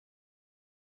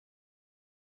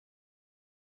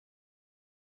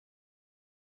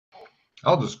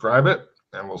I'll describe it,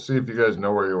 and we'll see if you guys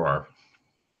know where you are.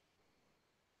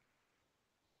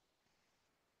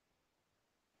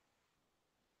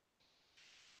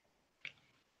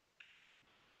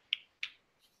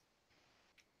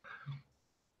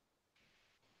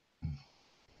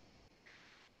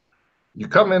 You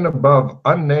come in above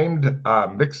unnamed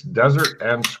mixed desert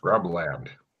and scrubland.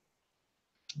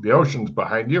 The ocean's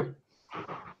behind you.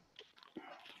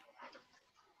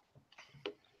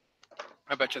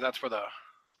 I bet you that's where the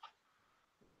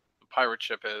pirate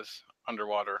ship is,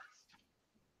 underwater.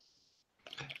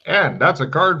 And that's a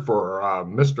card for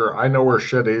Mr. I know where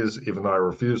shit is, even though I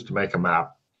refuse to make a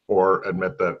map or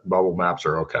admit that bubble maps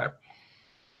are okay.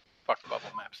 Fuck the bubble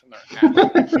maps in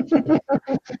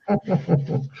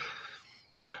there.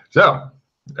 So,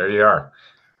 there you are.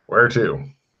 Where to?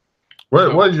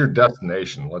 What is your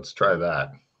destination? Let's try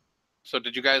that. So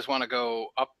did you guys want to go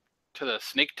up to the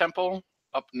Snake Temple,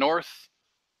 up north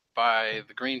by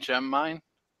the Green Gem Mine?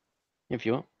 If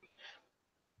you want.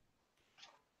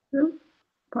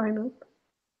 Why not?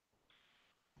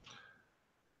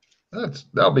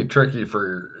 That'll be tricky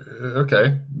for.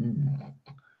 Okay.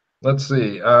 Let's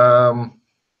see. From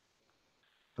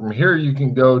here, you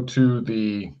can go to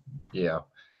the. Yeah,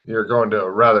 you're going to a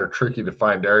rather tricky to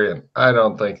find area, and I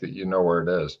don't think that you know where it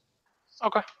is.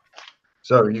 Okay.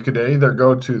 So you could either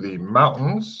go to the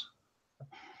mountains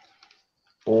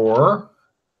or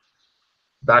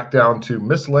back down to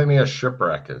miscellaneous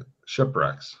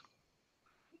shipwrecks.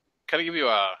 Can I give you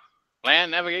a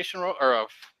land navigation roll or a?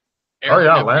 Oh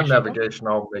yeah, land navigation.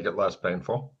 I'll make it less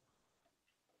painful.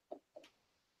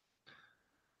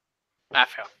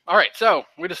 All right, so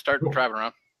we just start driving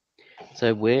around.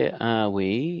 So where are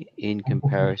we in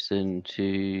comparison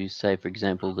to, say, for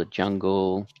example, the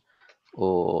jungle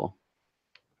or?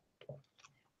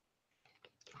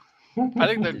 I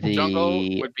think the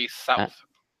jungle would be south.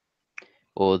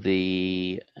 Or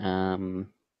the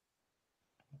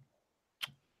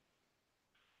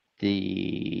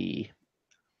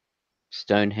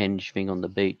Stonehenge thing on the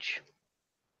beach.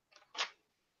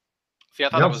 See, I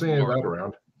thought it was seeing that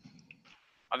around.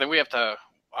 I think we have to.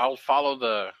 I'll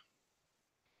follow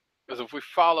because if we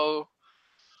follow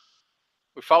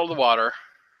the water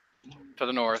to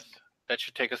the north, that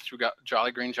should take us through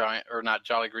Jolly Green Giant, or not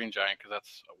Jolly Green Giant, because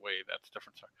that's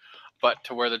different. Sorry. But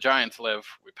to where the giants live,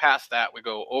 we pass that. We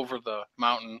go over the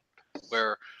mountain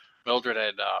where Mildred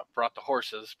had brought the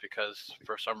horses, because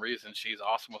for some reason she's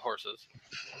awesome with horses.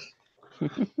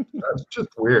 That's just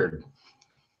weird.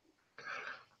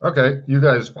 Okay, you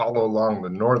guys follow along the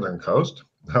northern coast.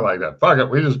 I like that. Fuck it,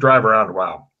 we just drive around a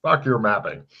while. Fuck your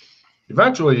mapping.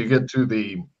 Eventually, you get to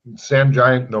the sand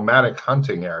giant nomadic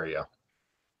hunting area.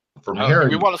 From here, do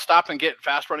we want to stop and get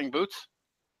fast running boots?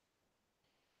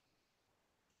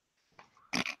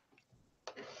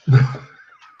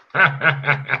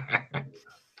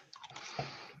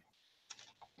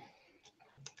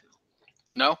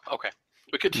 No? Okay.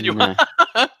 We continue on.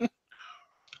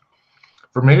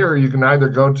 From here, you can either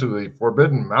go to the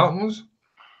Forbidden Mountains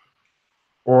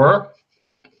or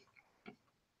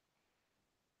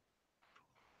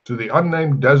to the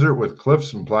unnamed desert with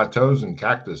cliffs and plateaus and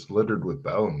cactus littered with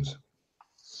bones.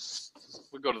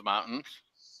 We go to the mountains.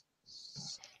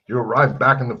 You arrive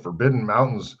back in the Forbidden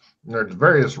Mountains. There's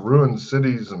various ruined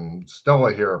cities and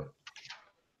stela here,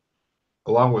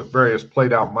 along with various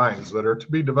played-out mines that are to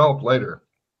be developed later.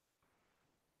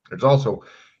 There's also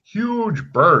huge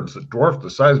birds that dwarf the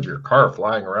size of your car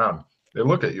flying around. They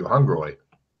look at you hungrily.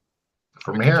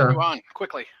 From here, on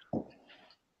quickly.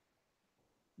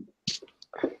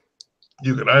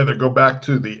 You can either go back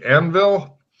to the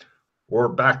anvil, or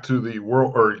back to the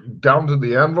world, or down to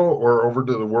the anvil, or over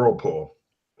to the whirlpool.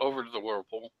 Over to the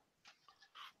whirlpool.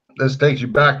 This takes you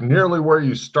back nearly where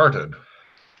you started.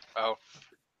 Oh.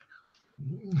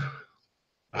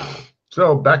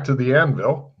 So back to the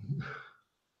anvil.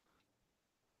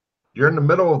 You're in the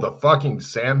middle of the fucking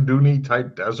sand dune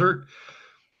type desert.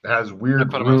 It has weird I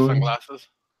put ruins. on my sunglasses.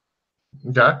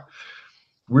 Okay.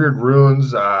 Weird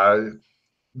ruins.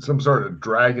 Some sort of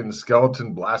dragon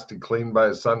skeleton blasted clean by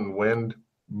the sun and wind.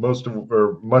 Much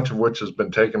of which has been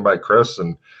taken by Chris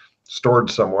and stored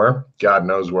somewhere. God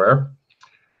knows where.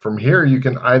 From here, you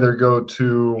can either go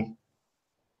to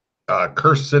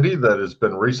Cursed City that has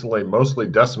been recently mostly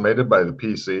decimated by the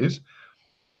PCs.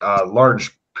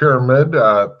 Large pyramid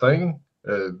thing,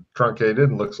 truncated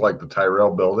and looks like the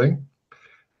Tyrell building.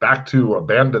 Back to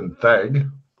abandoned Theg.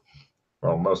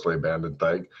 Well, mostly abandoned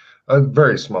Theg. A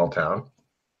very small town.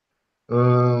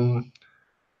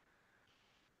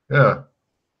 Yeah.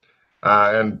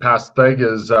 And past Theg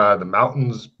is the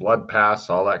mountains, Blood Pass,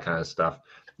 all that kind of stuff.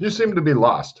 You seem to be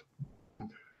lost.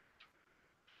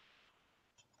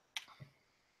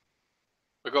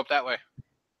 We go up that way.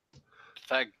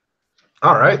 Theg.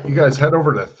 All right, you guys head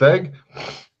over to Theg.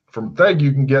 From Theg,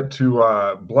 you can get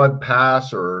to Blood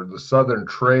Pass or the Southern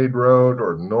Trade Road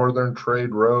or Northern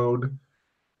Trade Road,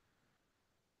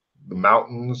 the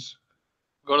mountains.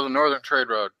 Go to the Northern Trade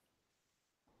Road.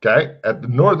 Okay, at the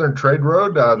Northern Trade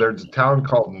Road, there's a town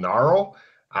called Gnarl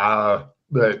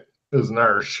that is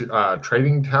another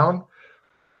trading town.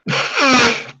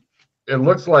 It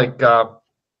looks like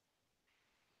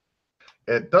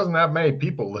it doesn't have many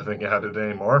people living at it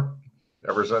anymore,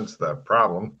 ever since the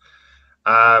problem.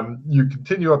 You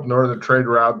continue up Northern Trade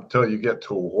Route until you get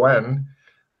to Wen.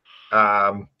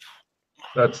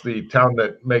 That's the town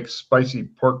that makes spicy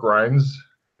pork rinds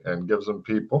and gives them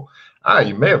people.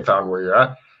 You may have found where you're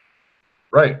at.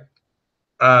 Right.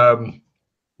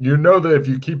 You know that if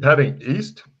you keep heading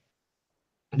east,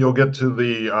 you'll get to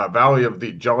the Valley of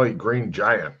the Jolly Green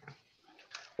Giant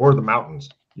or the mountains.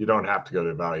 You don't have to go to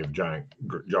the Valley of Jolly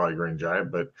Green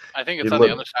Giant, but I think it's on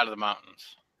the other side of the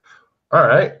mountains. All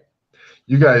right.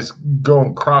 You guys go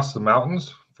and cross the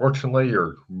mountains. Fortunately,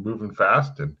 you're moving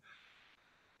fast. And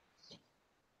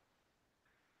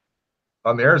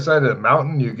on the other side of the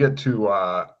mountain, you get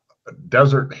to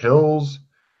desert hills,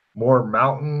 more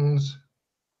mountains.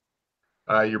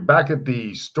 You're back at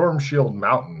the Storm Shield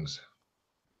Mountains.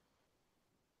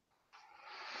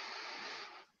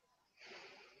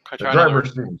 The driver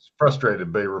seems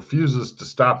frustrated, but he refuses to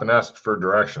stop and ask for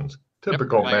directions.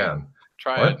 Typical man.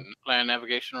 Try a land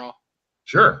navigation roll.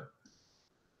 Sure.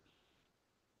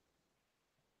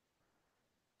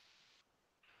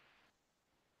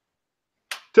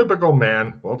 Typical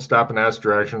man. Won't stop and ask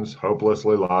directions.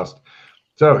 Hopelessly lost.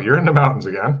 So you're in the mountains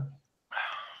again.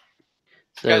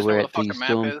 So you guys know where the fucking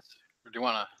map is? Or do you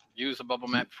want to use a bubble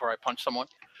map before I punch someone?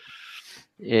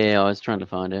 Yeah, I was trying to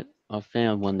find it. I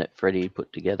found one that Freddie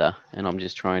put together, and I'm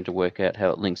just trying to work out how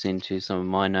it links into some of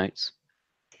my notes.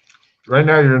 Right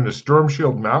now, you're in the Storm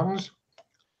Shield Mountains.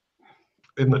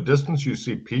 In the distance, you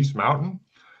see Peace Mountain.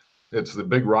 It's the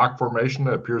big rock formation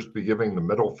that appears to be giving the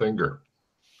middle finger.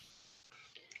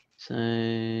 So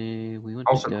we want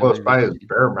also to go close by is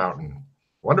Bear Mountain.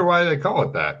 Wonder why they call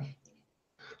it that.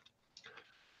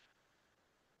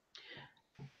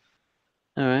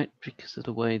 All right, because of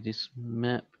the way this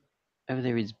map over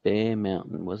there is Bear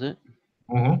Mountain, was it?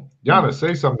 Mm-hmm. Yana,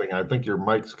 say something. I think your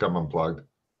mic's come unplugged.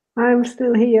 I'm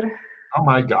still here. Oh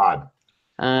my God.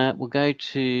 We'll go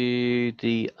to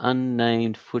the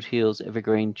unnamed foothills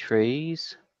evergreen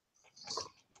trees.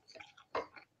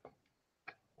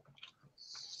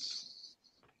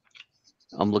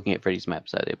 I'm looking at Freddie's map,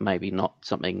 so it may be not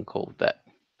something called that.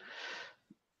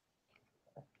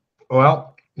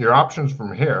 Well, your options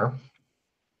from here,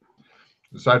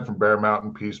 aside from Bear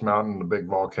Mountain, Peace Mountain, the big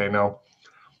volcano,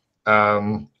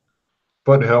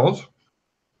 foothills,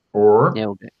 or yeah,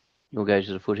 we'll go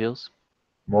to the foothills.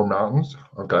 More mountains.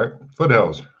 Okay,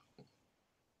 foothills.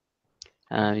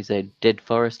 Is there dead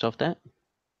forest off that?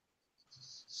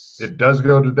 It does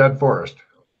go to dead forest.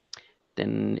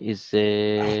 Then is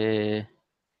there?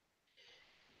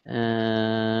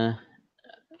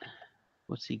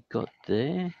 What's he got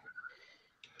there?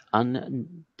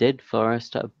 Dead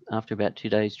forest after about 2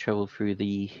 days travel through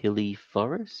the hilly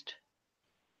forest.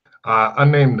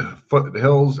 Unnamed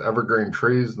foothills, evergreen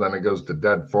trees. Then it goes to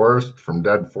dead forest. From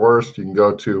dead forest, you can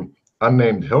go to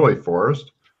unnamed hilly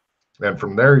forest, and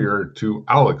from there you're to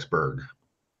Alexburg.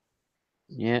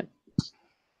 Yep.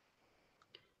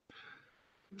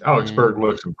 Alexburg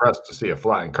looks impressed to see a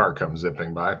flying car come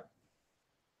zipping by.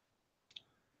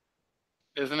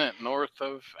 Isn't it north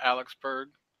of Alexburg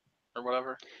or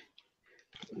whatever?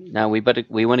 No, we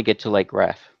want to get to Lake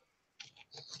Raff.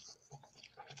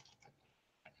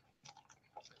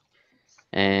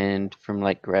 And from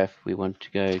Lake Raff, we want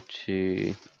to go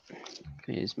to.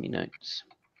 Here's me notes.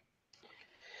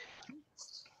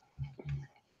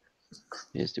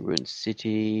 There's the ruined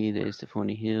city. There's the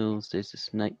Thorny Hills. There's the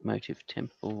Snake Motive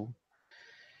Temple.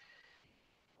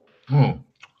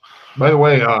 By the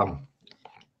way,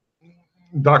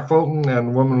 Doc Fulton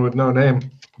and Woman with No Name,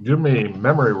 give me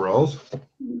memory rolls.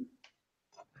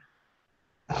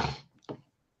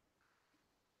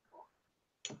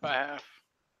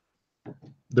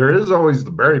 There is always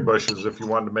the berry bushes if you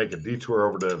wanted to make a detour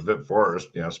over to Vit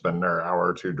Forest, spend an hour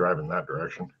or two driving that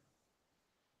direction.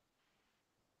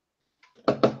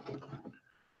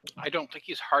 I don't think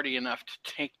he's hardy enough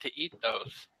to eat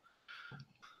those.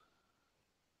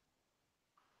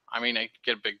 I mean, I could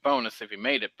get a big bonus if he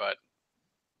made it, but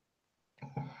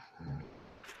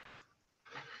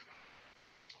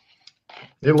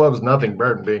he loves nothing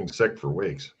better than being sick for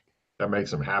weeks. That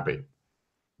makes him happy.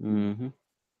 Mm-hmm.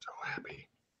 So happy.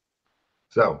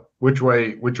 So, which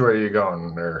way are you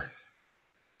going there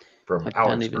from I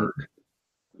can't Alexburg?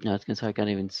 No, I was going to say I can't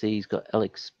even see. He's got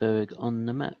Alexburg on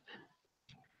the map.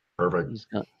 Perfect.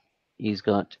 He's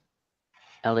got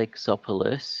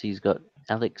Alexopolis. He's got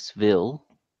Alexville.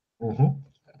 Mm-hmm.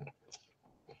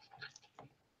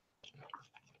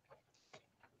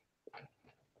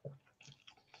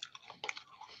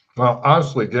 Well,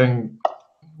 honestly, getting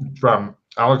from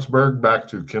Alexburg back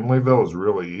to Kinleyville is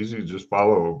really easy. Just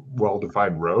follow a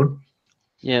well-defined road.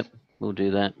 Yep, we'll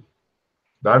do that.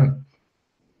 Done.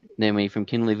 Then from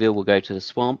Kinleyville, we'll go to the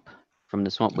swamp. From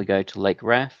the swamp, we go to Lake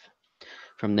Raff.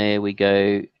 From there, we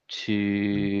go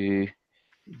to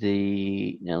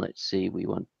now let's see, we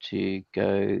want to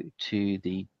go to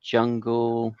the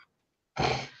jungle.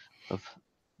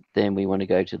 Then we want to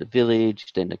go to the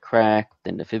village, then the crack,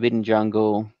 then the forbidden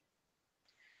jungle,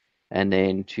 and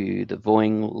then to the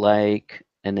Voing Lake,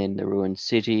 and then the ruined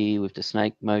city with the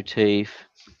snake motif.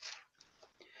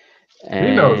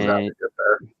 He knows how to get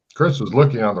there. Chris was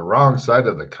looking on the wrong side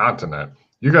of the continent.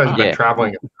 You guys have been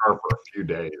traveling in the car for a few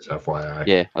days, FYI.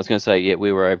 Yeah, I was going to say, yeah,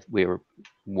 we were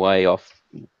way off,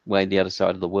 way the other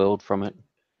side of the world from it.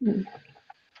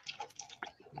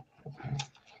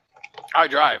 I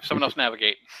drive. Someone else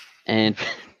navigate. And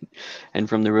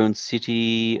from the ruined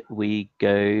city, we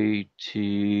go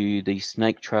to the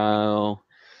Snake Trail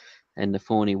and the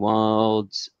Thorny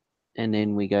Wilds, and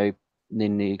then we go.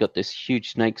 Then you got this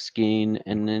huge snake skin,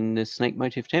 and then the snake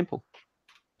motif temple.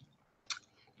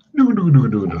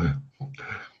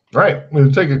 Right. We'll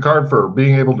take a card for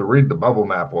being able to read the bubble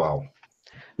map well.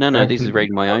 No, this is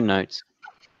reading my own notes.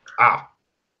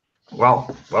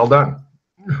 Well done.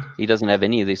 He doesn't have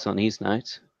any of this on his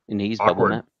notes in his bubble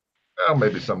map. Well,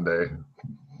 maybe someday.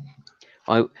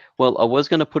 I was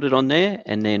going to put it on there,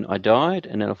 and then I died,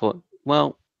 and then I thought,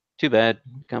 well, too bad,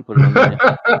 can't put it on there.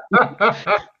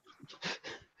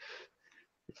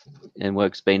 And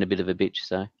work's been a bit of a bitch,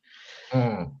 so.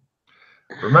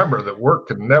 Remember that work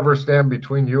can never stand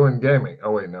between you and gaming.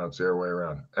 Oh wait, no, it's the other way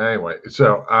around. Anyway,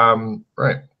 so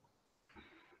right.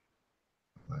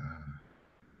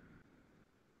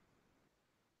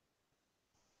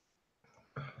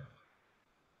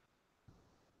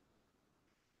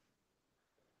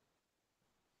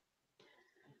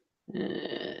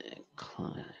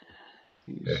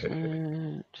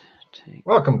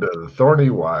 Welcome to the Thorny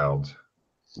Wilds.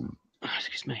 Oh,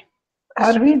 excuse me.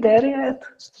 Are we there yet?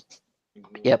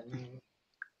 Yep.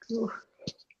 Ooh.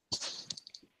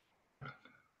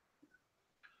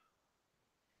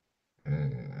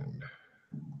 And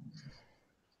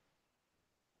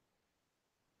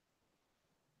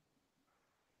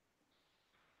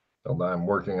I'm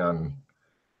working on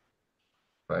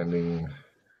finding.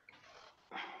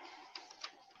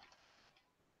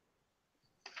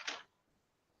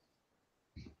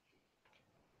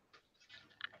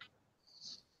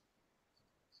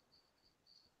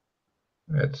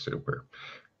 That's super.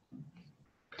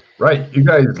 Right, you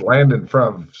guys landed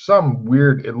from some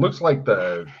weird. It looks like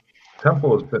the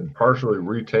temple has been partially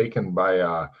retaken by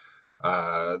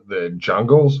the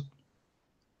jungles.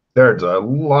 There's a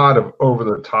lot of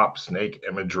over-the-top snake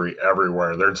imagery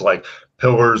everywhere. There's like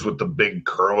pillars with the big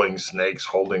curling snakes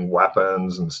holding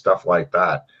weapons and stuff like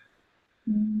that.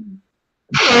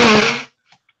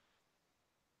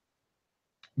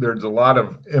 There's a lot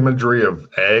of imagery of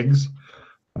eggs,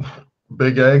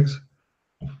 big eggs.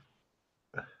 It's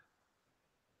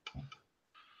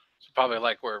probably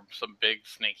like where some big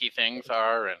snaky things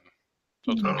are, and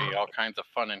so it's going to be all kinds of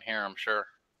fun in here, I'm sure.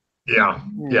 Yeah.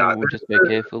 We'll just be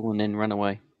careful and then run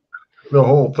away. The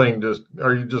whole thing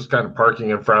are you just kind of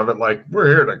parking in front of it like, we're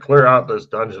here to clear out this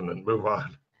dungeon and move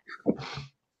on? That's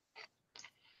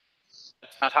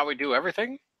not how we do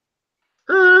everything?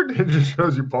 It just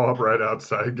shows you pull up right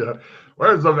outside.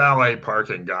 Where's the valet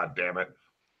parking? God damn it.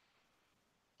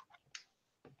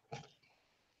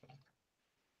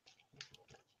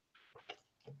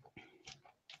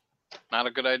 Not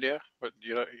a good idea? But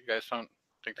you guys don't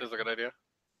think this is a good idea?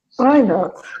 Why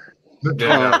not?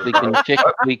 Yeah.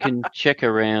 We can check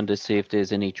around to see if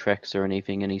there's any tracks or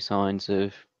anything, any signs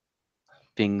of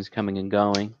things coming and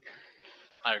going.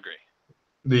 I agree.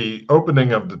 The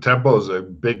opening of the temple is a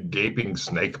big gaping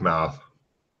snake mouth.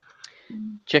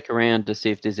 Check around to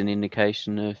see if there's an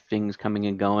indication of things coming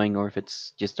and going, or if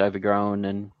it's just overgrown.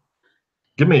 And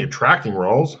give me tracking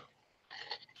rolls.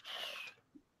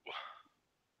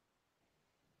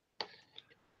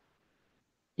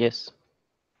 Yes.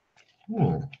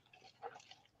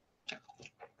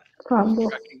 Crumble.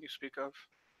 Tracking you speak of?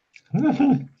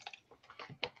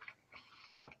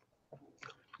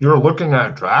 You're looking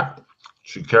at a track.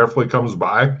 She carefully comes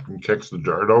by and kicks the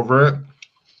dirt over it.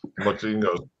 looks at you and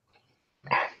goes,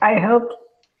 I helped.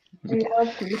 I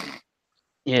helped you.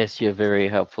 Yes, you're very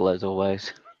helpful as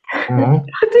always. "Mhm."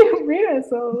 What do you mean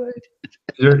as always?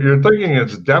 You're thinking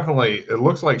it's definitely, it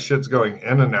looks like shit's going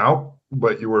in and out,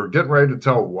 but you were getting ready to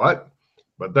tell what,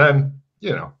 but then,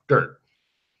 dirt.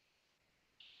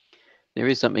 There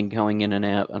is something going in and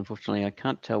out. Unfortunately, I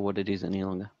can't tell what it is any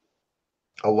longer.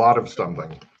 A lot of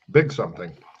something, big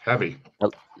something, heavy.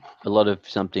 A lot of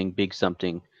something, big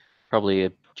something. Probably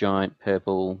a giant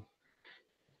purple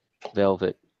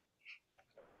velvet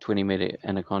 20-meter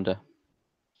anaconda.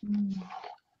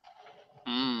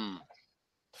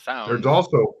 Sounds. There's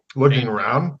also, looking dangerous.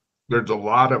 around, there's a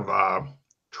lot of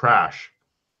trash.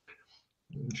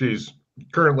 She's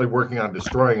currently working on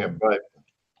destroying it, but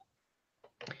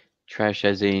Trash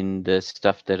as in the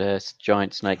stuff that a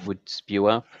giant snake would spew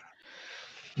up?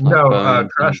 no, bones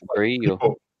trash and like debris? Or...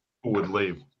 people would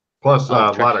leave. Plus Oh, a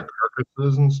lot trash. of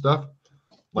carcasses and stuff,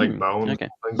 like bones, okay.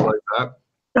 things like that.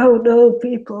 Oh no,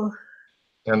 people.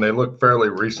 And they look fairly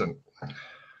recent.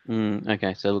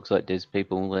 Okay, so it looks like there's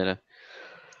people that are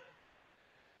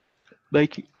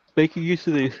making use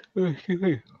of this.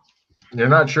 You're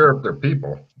not sure if they're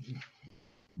people,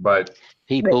 but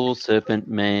People, serpent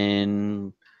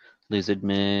man, lizard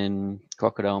man,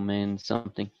 crocodile man,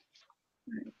 something.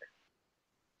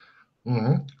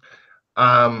 mhm.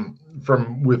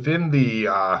 From within the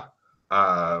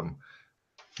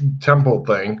temple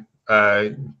thing,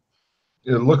 it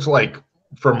looks like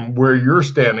from where you're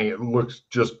standing, it looks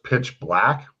just pitch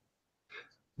black.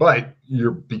 But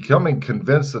you're becoming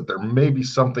convinced that there may be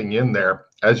something in there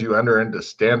as you enter into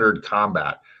standard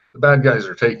combat. The bad guys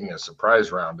are taking a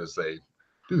surprise round as they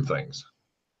do things.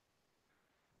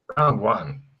 Round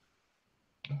one.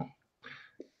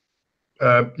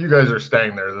 You guys are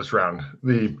staying there this round.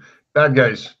 The bad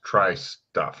guys try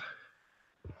stuff.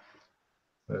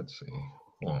 Let's see.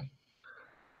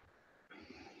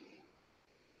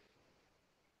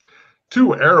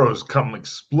 Two arrows come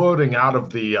exploding out of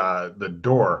the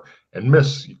door and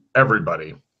miss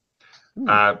everybody. And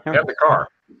the car.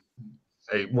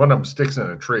 One of them sticks in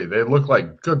a tree. They look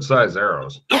like good-sized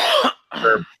arrows.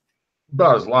 They're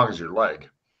about as long as your leg.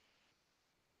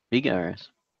 Big arrows.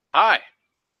 Hi.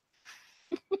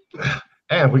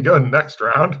 And we go next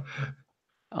round.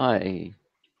 That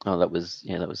was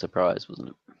a surprise, wasn't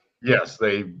it? Yes,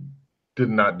 they did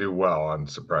not do well on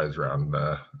surprise round,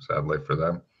 sadly for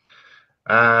them.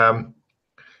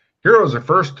 Heroes are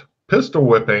first. Pistol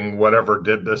whipping, whatever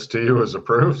did this to you, is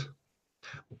approved.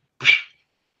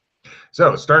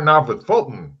 So, starting off with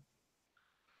Fulton.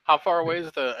 How far away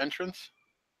is the entrance?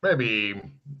 Maybe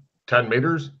 10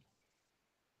 meters.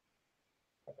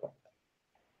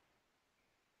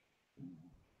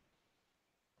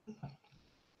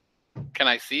 Can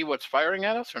I see what's firing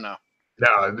at us or no?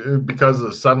 Now, because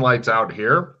the sunlight's out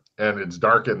here and it's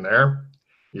dark in there,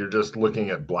 you're just looking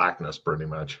at blackness pretty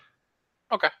much.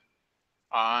 Okay.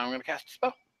 I'm going to cast a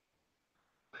spell.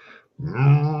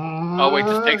 Oh, wait,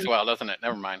 this takes a while, doesn't it?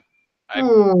 Never mind.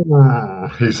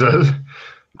 He says.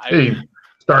 He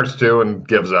starts to and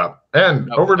gives up.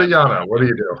 And over to Yana. What do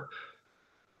you do?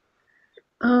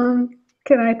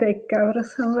 Can I take cover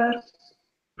somewhere?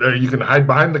 You can hide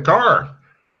behind the car.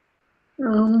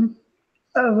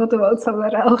 What about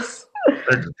somewhere else?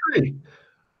 There's a tree.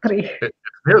 Tree. It's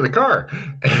near the car.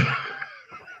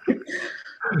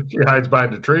 She hides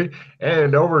behind a tree.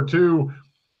 And over to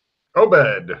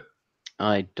Obed.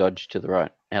 I dodged to the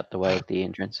right, out the way of the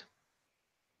entrance.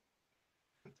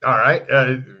 All right.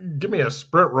 Give me a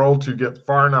sprint roll to get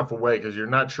far enough away because you're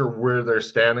not sure where they're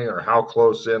standing or how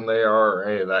close in they are or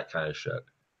any of that kind of shit.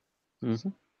 Mm-hmm.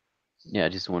 Yeah, I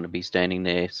just want to be standing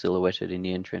there silhouetted in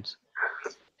the entrance.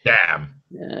 Damn.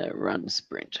 Run,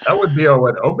 sprint. That would be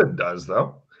what Obed does,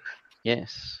 though.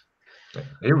 Yes.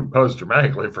 He would pose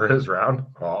dramatically for his round.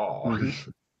 Oh.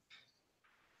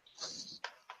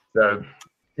 Mm-hmm.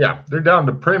 Yeah, they're down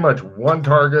to pretty much one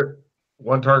target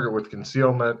with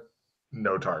concealment,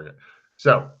 no target.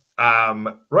 So,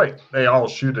 right, they all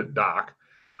shoot at Doc.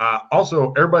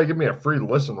 Also, everybody give me a free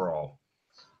listen roll.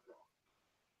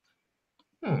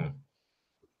 There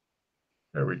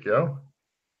we go.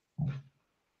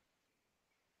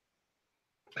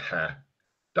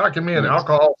 Doc, give me an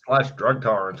alcohol/drug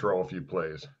tolerance roll, if you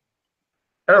please.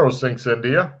 Arrow sinks into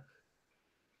you.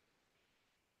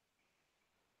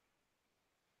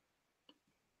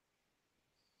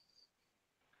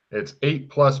 It's 8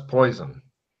 plus poison.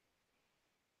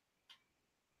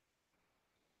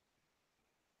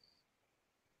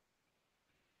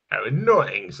 How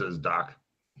annoying, says Doc.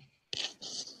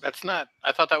 That's not.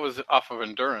 I thought that was off of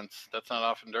endurance. That's not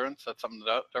off endurance. That's something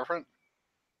different.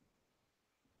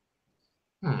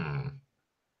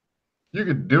 You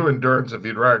could do endurance if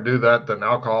you'd rather do that than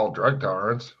alcohol drug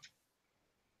tolerance.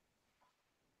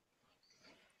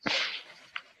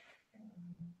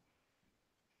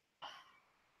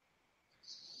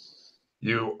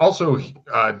 You also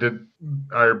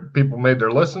people made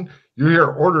their listen. You hear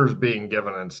orders being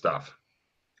given and stuff.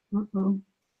 Mm-mm.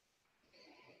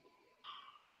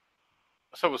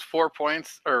 So it was 4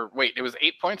 points, or wait, it was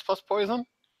 8 points plus poison?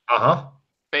 Uh-huh.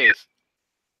 Phase.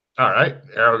 All right.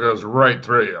 Arrow goes right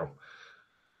through you.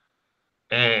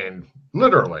 And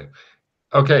literally.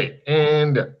 Okay,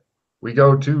 and we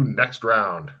go to next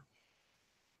round.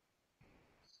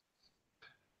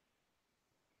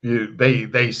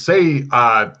 They say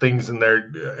things in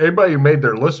there. Anybody who made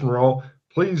their listen roll,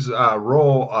 please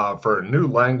roll for a new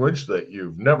language that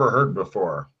you've never heard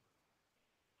before.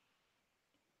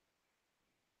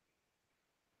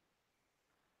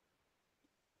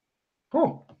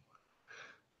 Cool.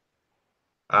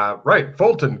 Right,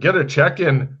 Fulton, get a check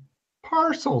in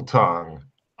parcel tongue.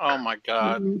 Oh my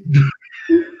god.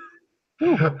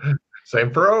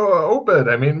 Same for Obed.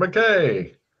 I mean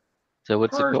McKay. So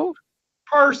what's it called?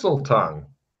 Parcel tongue.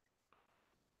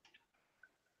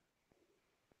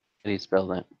 How do you spell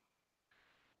that?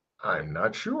 I'm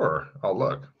not sure. I'll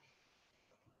look.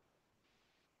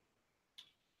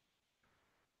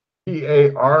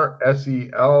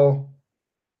 Parseltongue.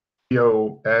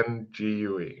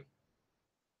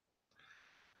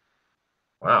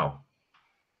 Wow.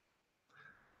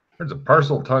 There's a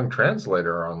parcel tongue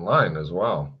translator online as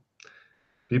well.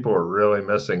 People are really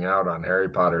missing out on Harry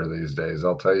Potter these days,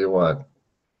 I'll tell you what.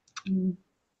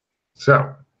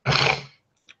 So,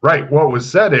 right, what was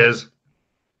said is,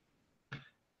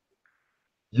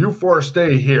 you four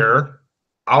stay here,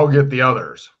 I'll get the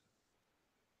others.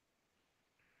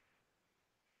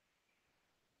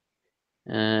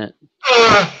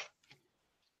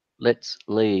 Let's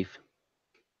leave.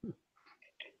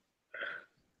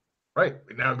 Right,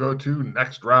 we now go to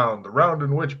next round, the round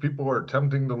in which people are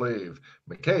attempting to leave.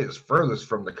 McKay is furthest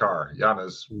from the car.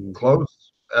 Yana's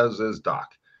close, as is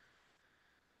Doc.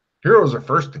 Heroes are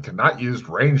first and cannot use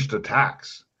ranged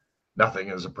attacks. Nothing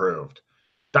is approved.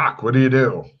 Doc, what do you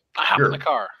do? I hop in the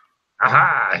car.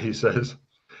 Aha, he says.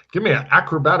 Give me an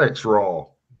acrobatics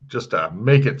roll, just to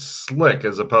make it slick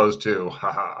as opposed to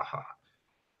ha ha ha.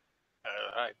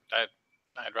 I'd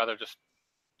rather just.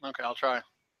 Okay, I'll try.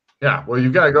 Yeah, well,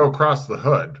 you got to go across the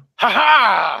hood. Ha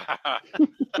ha!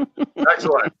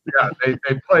 Excellent. Yeah, they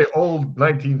play old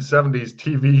 1970s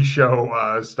TV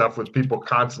show stuff with people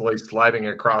constantly sliding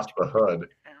across the hood.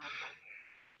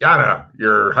 Yana,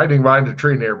 you're hiding behind a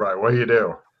tree nearby. What do you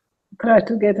do? Try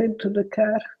to get into the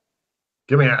car.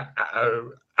 Give me an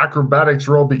acrobatics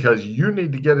roll because you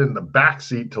need to get in the back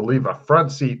seat to leave a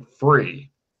front seat free.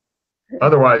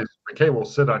 Otherwise, McKay will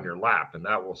sit on your lap, and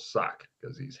that will suck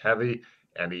because he's heavy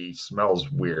and he smells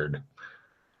weird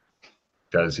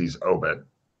because he's Obed,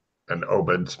 and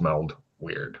Obed smelled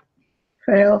weird.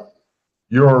 Fail.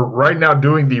 You're right now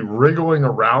doing the wriggling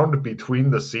around between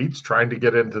the seats, trying to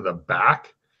get into the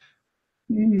back.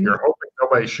 Mm-hmm. You're hoping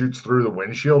nobody shoots through the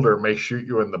windshield or may shoot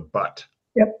you in the butt.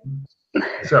 Yep.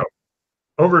 So,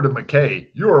 over to McKay.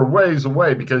 You are ways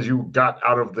away because you got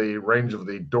out of the range of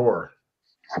the door.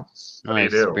 I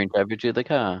sprint over to the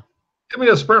car. Give me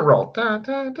a sprint roll. Da,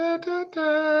 da, da, da,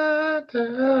 da,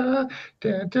 da,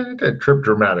 da, da, da. Trip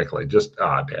dramatically. Just,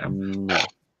 damn. No.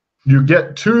 You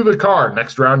get to the car.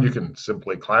 Next round, you can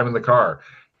simply climb in the car.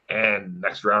 And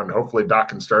next round, hopefully Doc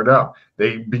can start up.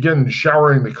 They begin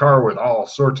showering the car with all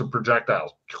sorts of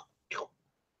projectiles.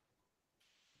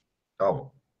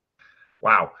 Oh,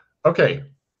 wow. Okay.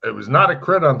 It was not a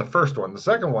crit on the first one. The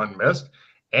second one missed.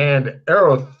 And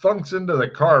arrow thunks into the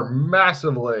car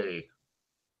massively.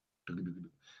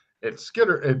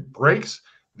 It breaks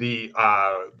the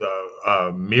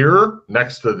mirror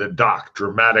next to the dock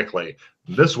dramatically.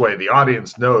 This way, the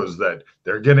audience knows that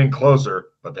they're getting closer,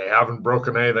 but they haven't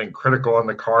broken anything critical in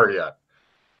the car yet.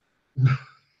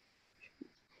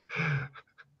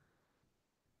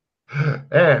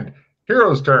 And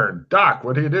hero's turn. Doc,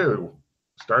 what do you do?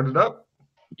 Start it up?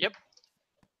 Yep.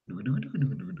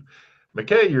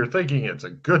 McKay, you're thinking it's a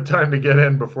good time to get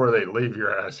in before they leave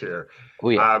your ass here. Oh,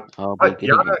 yeah. Yana,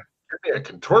 give me a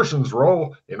contortions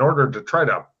roll in order to try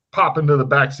to pop into the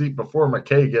back seat before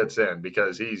McKay gets in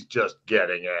because he's just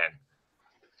getting in.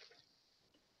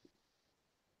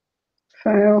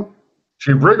 Fail.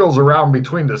 She wriggles around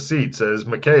between the seats as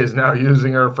McKay is now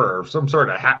using her for some sort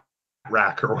of hat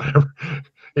rack or whatever.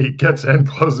 He gets in,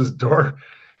 closes door.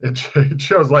 It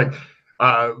shows like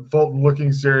Fulton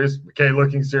looking serious, McKay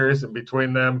looking serious, and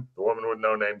between them, the woman with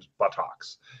no name's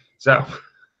buttocks. So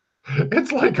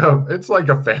it's like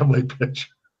a family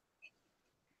picture.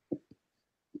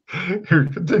 You're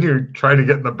continuing trying to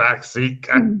get in the back seat.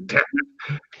 God damn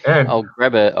it. And I'll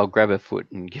grab a foot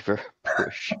and give her a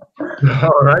push.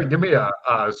 all right, give me a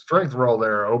strength roll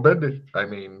there, Obed. I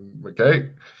mean, okay.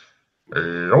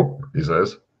 Nope, he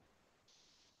says.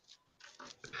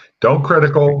 Don't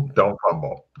critical, don't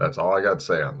fumble. That's all I got to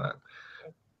say on that.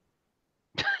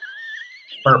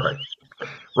 Perfect.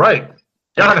 Right.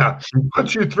 Yana, he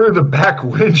puts you through the back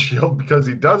windshield because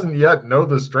he doesn't yet know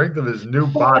the strength of his new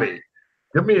body.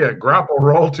 Give me a grapple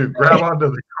roll to grab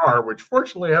onto the car, which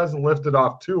fortunately hasn't lifted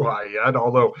off too high yet,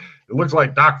 although it looks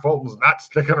like Doc Fulton's not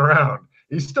sticking around.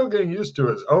 He's still getting used to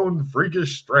his own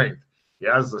freakish strength. He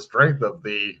has the strength of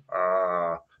the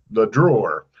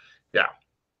drawer. Yeah.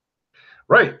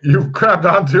 Right. You've grabbed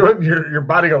onto it and your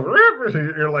body goes,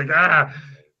 you're like,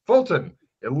 Fulton.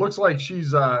 It looks like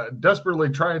she's desperately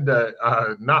trying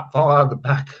to not fall out of the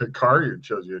back of the car. It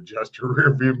shows you adjust your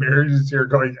rear view mirror. You see her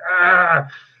going,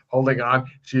 holding on.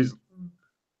 She's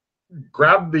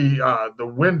grabbed the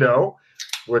window,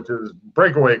 which is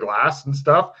breakaway glass and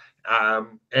stuff,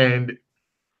 and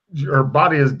her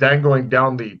body is dangling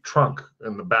down the trunk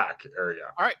in the back area.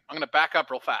 All right, I'm going to back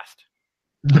up real fast.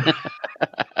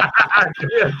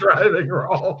 Yeah, driving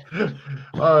roll.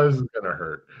 Oh, this is going to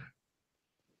hurt.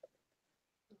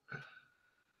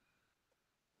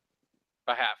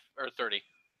 By half, or 30.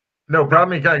 No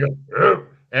problem. You kind of go,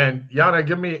 and Yana,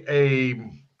 give me a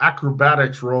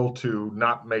acrobatics roll to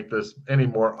not make this any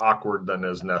more awkward than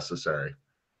is necessary.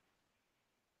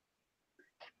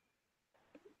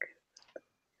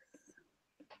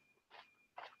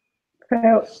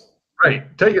 Fail.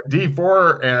 Right. Take a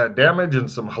D4 damage and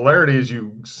some hilarity as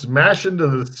you smash into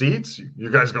the seats.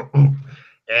 You guys go,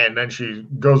 and then she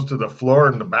goes to the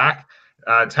floor in the back.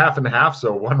 It's half and half,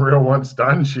 so one real, one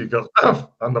stunned. She goes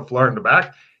on the floor in the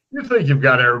back. You think you've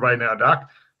got everybody now, Doc?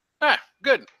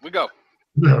 Good. We go.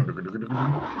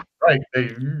 Right.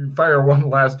 They fire one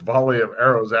last volley of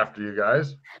arrows after you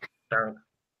guys.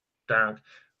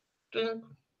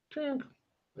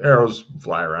 Arrows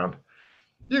fly around.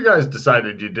 You guys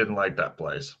decided you didn't like that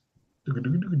place.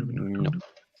 Nope.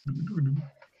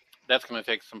 That's going to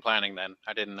take some planning then.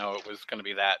 I didn't know it was going to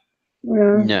be that.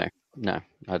 Yeah. No.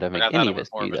 I don't think I thought any it of was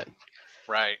us more do of that.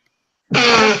 Right.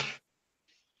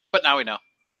 But now we know.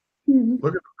 Mhm.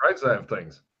 Look at the bright side of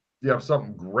things. You have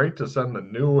something great to send the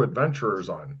new adventurers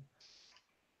on.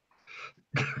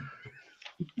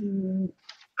 Mm.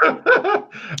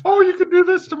 Oh, you can do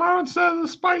this tomorrow instead of the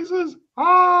spices.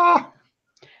 Ah.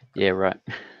 Yeah, right.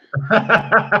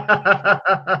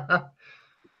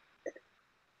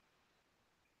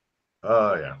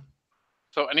 Oh yeah.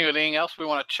 So anything else we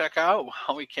want to check out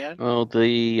while we can? Well,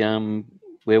 the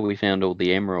where we found all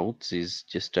the emeralds is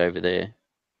just over there.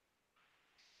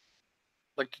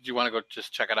 Like, did you want to go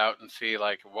just check it out and see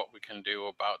like what we can do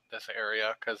about this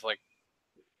area? Because like,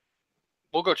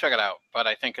 we'll go check it out. But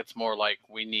I think it's more like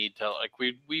we need to like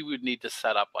we would need to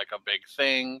set up like a big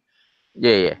thing.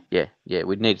 Yeah.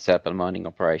 We'd need to set up a mining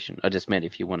operation. I just meant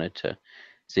if you wanted to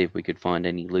see if we could find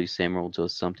any loose emeralds or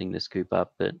something to scoop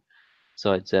up, but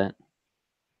besides that.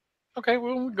 Okay,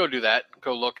 we'll go do that.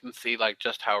 Go look and see like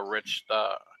just how rich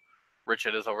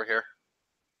it is over here.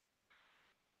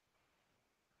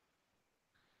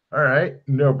 All right,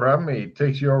 no problem. He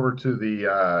takes you over to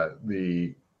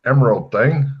the emerald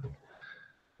thing,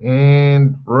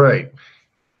 and right.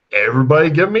 Everybody,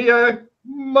 give me a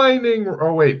mining.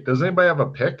 Oh wait, does anybody have a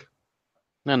pick?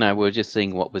 No, we were just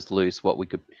seeing what was loose, what we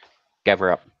could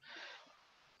gather up.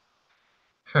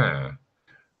 Huh.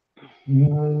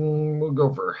 We'll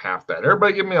go for half that.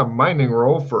 Everybody, give me a mining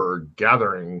roll for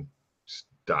gathering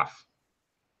stuff.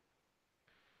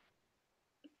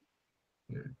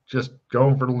 You're just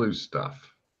going for the loose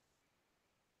stuff.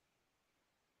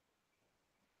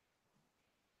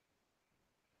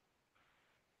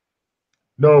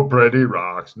 No pretty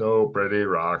rocks, no pretty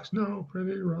rocks, no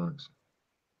pretty rocks.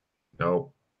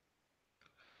 Nope.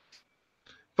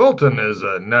 Fulton is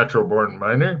a natural born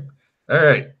miner. All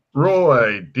right, roll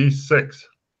a d6.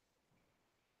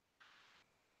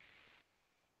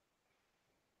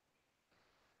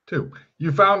 Two.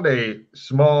 You found a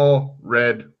small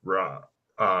red rock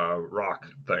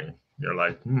thing. You're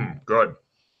like, good.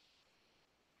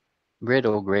 Red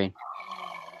or green?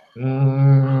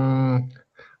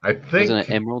 I think Wasn't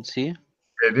it emeralds here?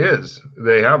 it is.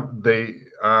 I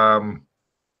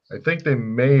think they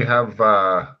may have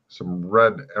some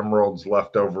red emeralds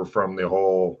left over from the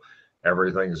whole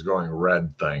everything's going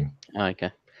red thing. Oh,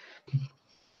 okay.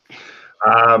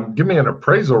 Give me an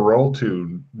appraisal roll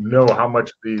to know how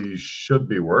much these should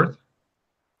be worth.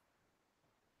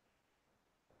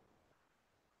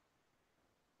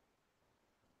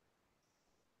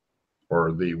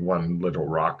 or the one little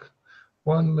rock.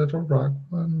 One little rock,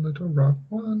 one little rock,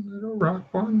 one little rock,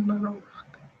 one little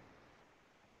rock.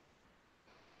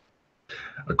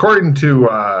 According to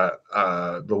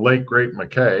the late great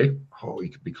McKay, he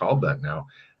could be called that now.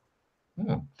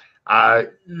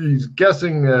 He's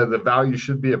guessing the value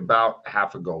should be about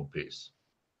half a gold piece.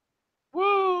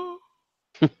 Woo!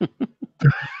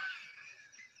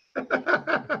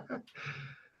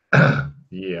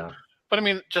 Yeah. But I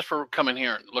mean, just for coming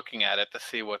here and looking at it to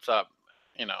see what's up,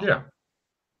 you know. Yeah.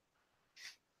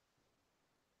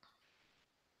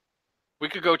 We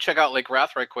could go check out Lake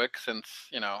Wrath right quick, since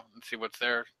and see what's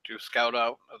there. Do a scout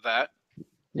out of that.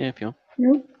 Yeah, if you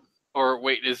Nope. Or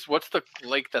wait, what's the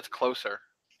lake that's closer?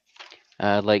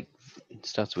 like it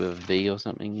starts with a V or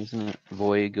something, isn't it?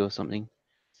 Voig or something.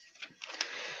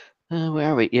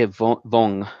 Where are we? Yeah,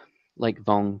 Vong, Lake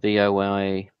Vong,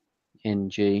 Voyng.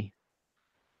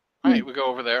 All right, we go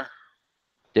over there.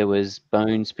 There was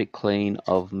bones picked clean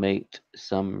of meat,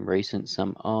 some recent,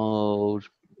 some old.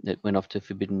 It went off to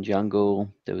Forbidden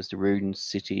Jungle. There was the Ruined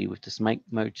City with the snake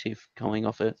motif going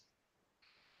off it.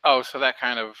 Oh, so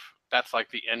that's like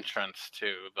the entrance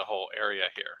to the whole area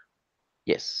here.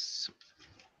 Yes.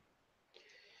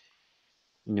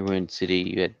 In the Ruined City,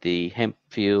 you had the hemp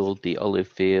field, the olive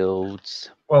fields.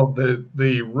 Well,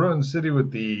 the ruined city with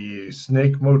the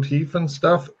snake motif and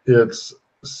stuff, it's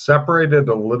separated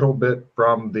a little bit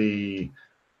from the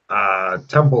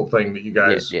temple thing that you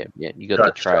guys Yeah. You got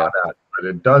the trail. shot at, but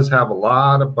it does have a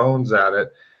lot of bones at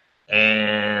it,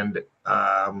 and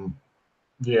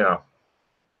yeah.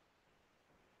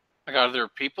 Like, are there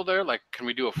people there? Like, can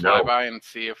we do a No. flyby and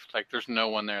see if there's no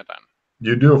one there then?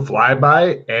 You do a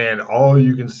flyby, and all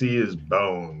you can see is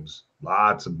bones,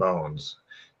 lots of bones.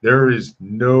 There is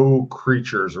no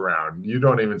creatures around. You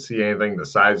don't even see anything the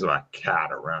size of a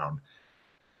cat around.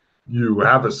 You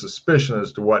have a suspicion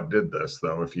as to what did this,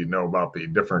 though, if you know about the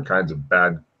different kinds of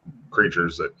bad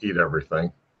creatures that eat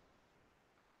everything.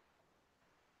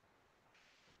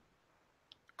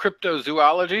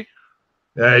 Cryptozoology?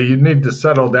 You need to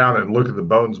settle down and look at the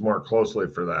bones more closely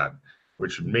for that,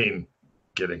 which would mean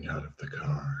getting out of the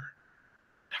car.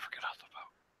 Never get off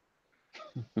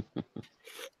the boat.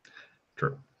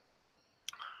 True.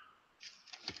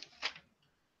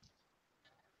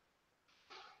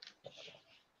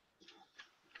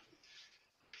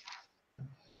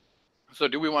 So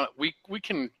do we want to,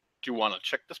 do you want to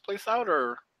check this place out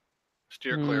or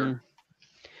steer clear?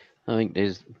 I think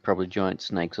there's probably giant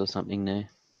snakes or something there.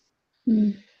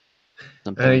 You're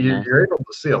able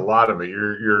to see a lot of it.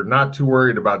 You're not too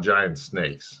worried about giant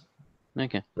snakes.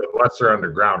 Okay. Unless they're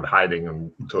underground hiding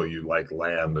until you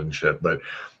land and shit. But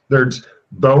there's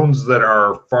bones that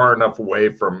are far enough away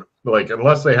from,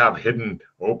 unless they have hidden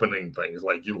opening things,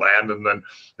 like you land and then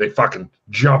they fucking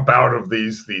jump out of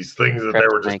these things that they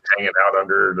were just hanging out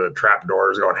under the trap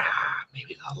doors going,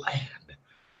 maybe they'll land.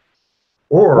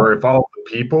 Or if all the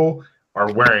people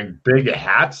are wearing big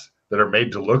hats that are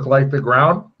made to look like the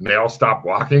ground, and they all stop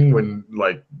walking when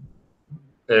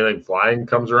anything flying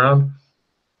comes around,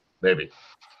 maybe.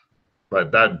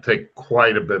 But that'd take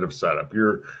quite a bit of setup.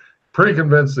 You're pretty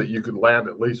convinced that you could land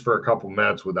at least for a couple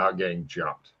minutes without getting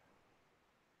jumped.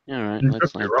 All right, You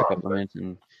let's could be land for a wrong, couple but- minutes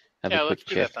and have Yeah, a quick let's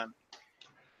do check. that then.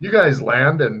 You guys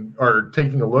land and are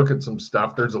taking a look at some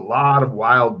stuff. There's a lot of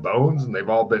wild bones, and they've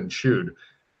all been chewed.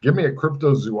 Give me a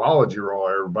cryptozoology roll,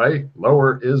 everybody.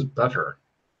 Lower is better.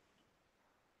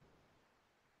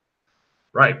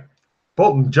 Right.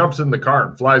 Fulton jumps in the car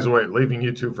and flies away, leaving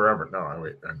you two forever. No,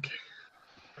 wait. Okay.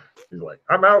 He's like,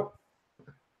 I'm out.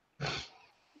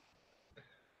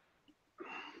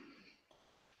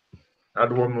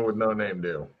 How'd a woman with no name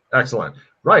do? Excellent.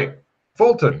 Right.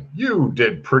 Fulton, you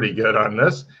did pretty good on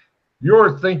this.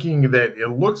 You're thinking that it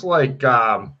looks like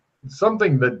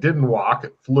something that didn't walk,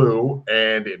 it flew,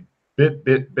 and it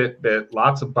bit,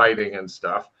 lots of biting and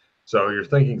stuff. So you're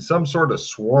thinking some sort of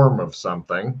swarm of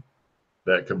something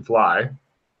that can fly.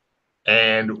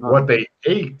 And what they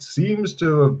ate seems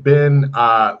to have been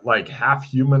like half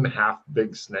human, half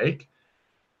big snake.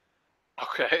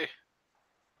 Okay.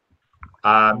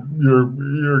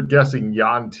 You're guessing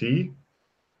Yanti.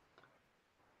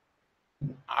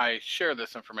 I share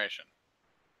this information.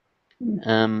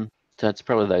 So it's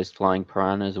probably those flying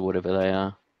piranhas or whatever they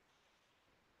are.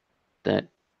 That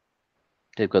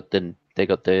they got the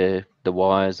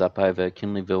wires up over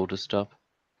Kinleyville to stop.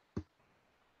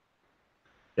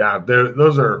 Yeah,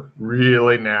 those are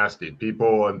really nasty.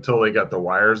 People, until they got the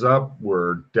wires up,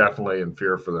 were definitely in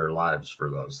fear for their lives for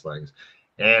those things.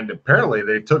 And apparently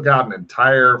they took out an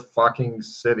entire fucking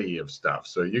city of stuff.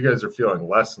 So you guys are feeling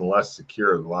less and less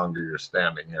secure the longer you're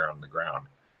standing here on the ground.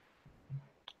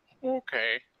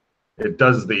 Okay. It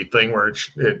does the thing where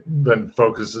it then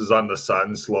focuses on the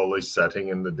sun slowly setting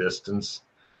in the distance.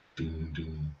 Ding,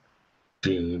 ding,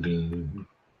 ding, ding,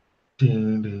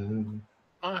 ding, ding.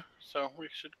 So we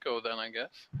should go then, I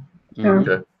guess. Mhm.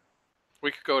 Okay.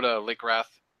 We could go to Lake Wrath.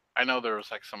 I know there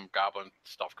was like some goblin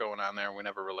stuff going on there. We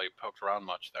never really poked around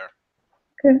much there.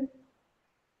 Okay.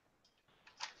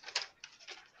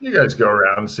 You guys go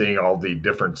around seeing all the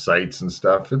different sites and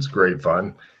stuff. It's great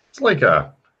fun. It's like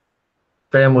a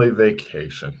family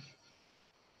vacation.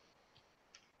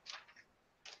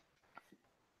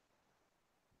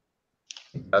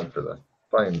 Add for the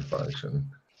find function.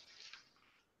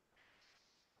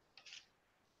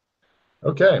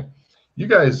 Okay. You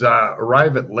guys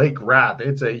arrive at Lake Wrath.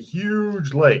 It's a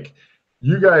huge lake.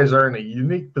 You guys are in a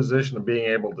unique position of being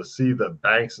able to see the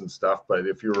banks and stuff, but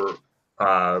if you're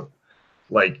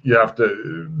like you have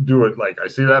to do it like I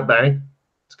see that bank,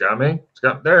 it's coming,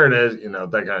 there it is,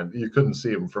 that kind of, you couldn't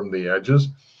see them from the edges.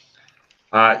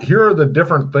 Here are the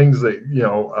different things that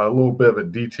a little bit of a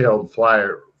detailed fly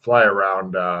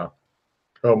around.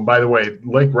 By the way,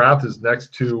 Lake Wrath is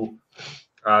next to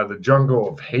the Jungle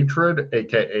of Hatred,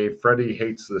 aka Freddy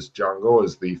Hates This Jungle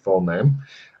is the full name.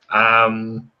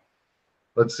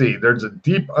 Let's see, there's a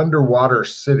deep underwater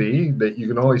city that you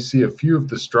can only see a few of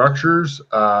the structures,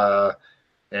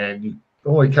 and you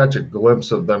only catch a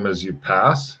glimpse of them as you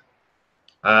pass.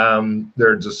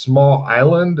 There's a small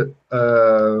island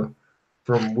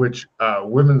from which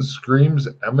women's screams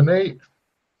emanate.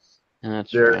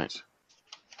 That's There's, right.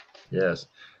 yes,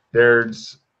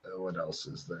 there's, what else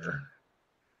is there?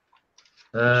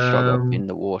 Shot up in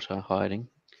the water, hiding.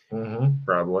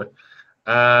 Probably.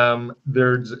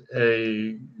 There's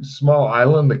a small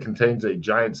island that contains a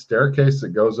giant staircase that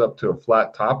goes up to a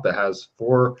flat top that has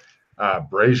 4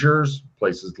 braziers,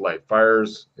 places to light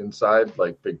fires inside,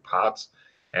 like big pots,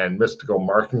 and mystical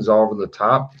markings all over the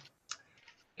top.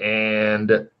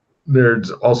 And there's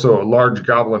also a large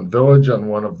goblin village on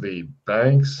one of the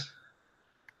banks.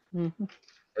 Mm-hmm.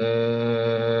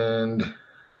 And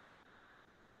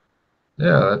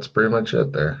yeah, that's pretty much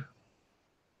it there.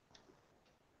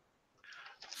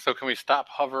 So can we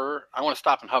hover? I want to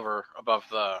stop and hover above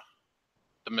the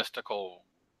mystical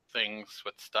things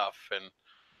with stuff and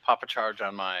pop a charge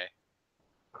on my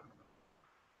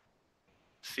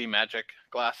sea magic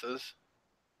glasses.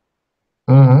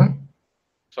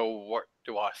 So what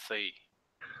do I see?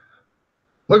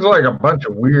 Looks like a bunch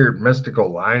of weird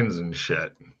mystical lines and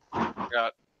shit. I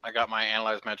got my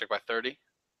analyze magic by 30.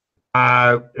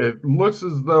 It looks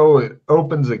as though it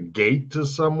opens a gate to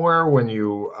somewhere when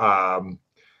you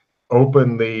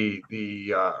open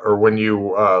or when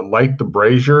you light the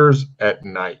braziers at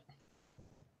night.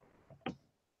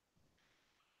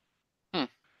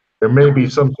 There may be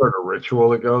some sort of ritual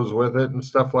that goes with it and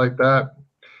stuff like that.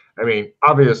 I mean,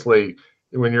 obviously,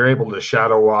 when you're able to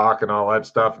shadow walk and all that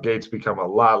stuff, gates become a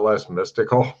lot less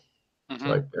mystical. It's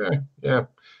like, yeah,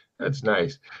 that's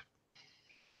nice.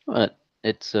 But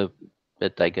it's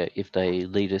but they go if they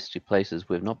lead us to places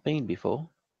we've not been before.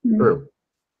 True.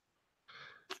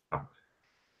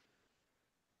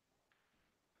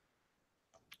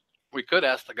 We could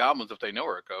ask the goblins if they know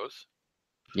where it goes.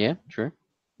 Yeah, true.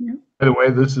 By the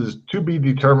way, this is to be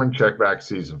determined. Check back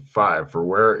season 5 for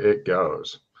where it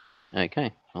goes.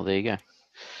 Okay. Well, there you go.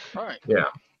 All right. Yeah.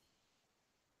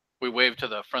 We waved to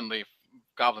the friendly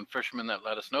goblin fisherman that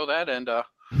let us know that, and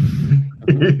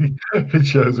It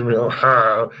shows him,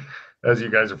 as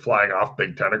you guys are flying off,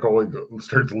 big tentacle, he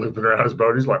starts looping around his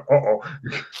boat. He's like,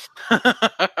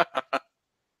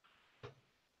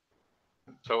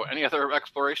 So, any other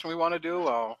exploration we want to do?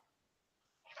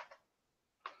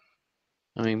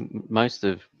 I mean, I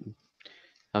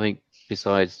think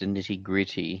besides the nitty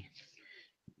gritty,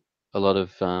 a lot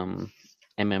of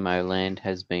MMO land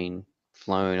has been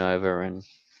flown over and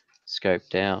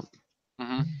scoped out.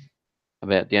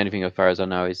 About the only thing, as far as I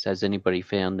know, is has anybody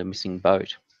found the missing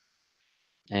boat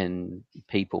and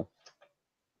people?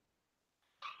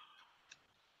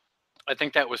 I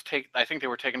think that was I think they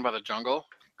were taken by the jungle.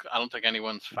 I don't think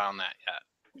anyone's found that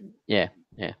yet.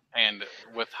 Yeah. And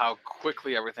with how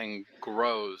quickly everything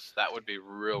grows, that would be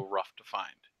real rough to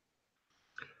find.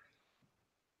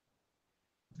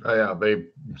 yeah, they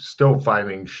still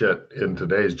finding shit in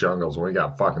today's jungles when we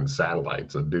got fucking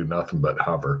satellites that do nothing but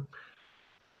hover.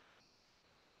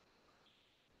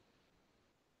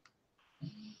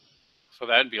 So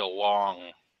that'd be a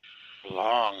long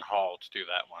haul to do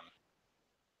that one.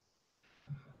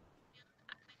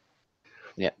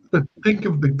 Yeah. But think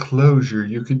of the closure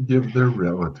you could give their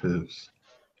relatives.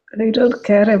 They don't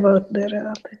care about their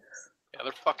relatives. Yeah,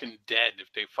 they're fucking dead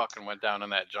if they fucking went down in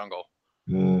that jungle.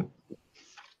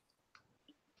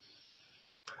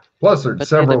 Plus, there's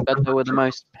several. But they were the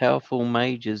most powerful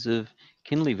mages of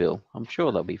Kinleyville. I'm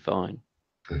sure they'll be fine.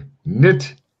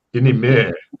 Nit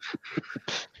inimir.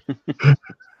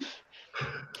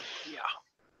 Yeah.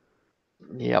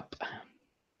 Yep.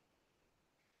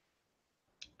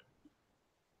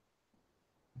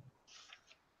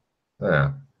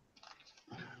 Yeah.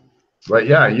 But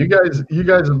yeah, you guys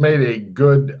have made a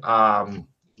good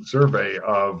survey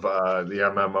of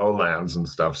the MMO lands and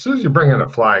stuff. As soon as you bring in a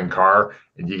flying car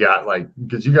and you got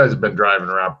because you guys have been driving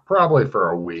around probably for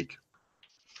a week.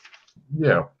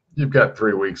 Yeah, you've got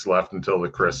 3 weeks left until the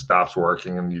Chris stops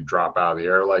working and you drop out of the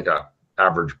air like a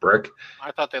average brick.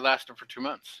 I thought they lasted for 2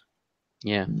 months.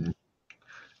 Yeah.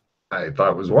 I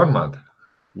thought it was 1 month.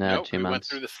 No, Nope, 2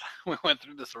 months. We went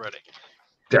through this already.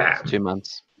 Damn. 2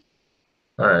 months.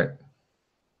 All right.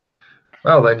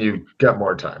 Well, then you got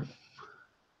more time,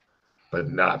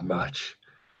 but not much.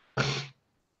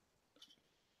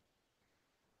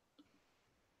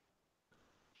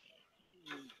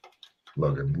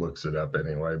 Logan looks it up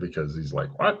anyway because he's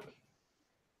like, what?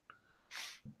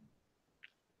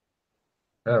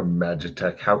 Oh,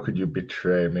 Magitech, how could you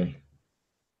betray me?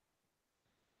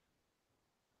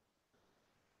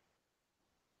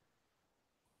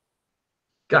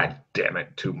 God damn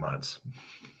it, 2 months.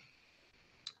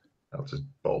 I'll just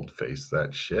boldface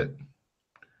that shit.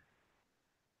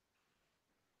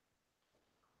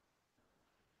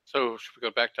 So should we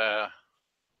go back to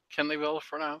Kinleyville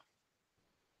for now?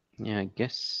 Yeah, I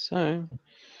guess so.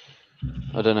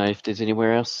 I don't know if there's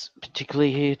anywhere else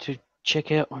particularly here to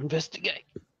check out or investigate.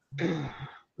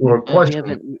 Well, We question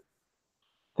haven't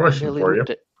for really you looked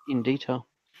at in detail.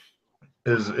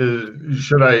 is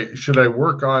should I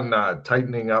work on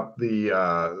tightening up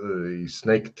the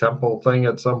snake temple thing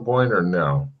at some point or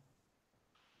no?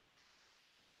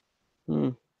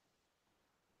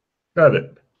 Got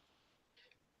it.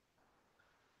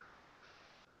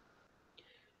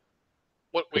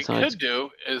 What we could do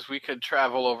is we could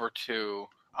travel over to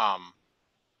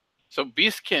so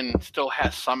Beastkin still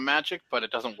has some magic, but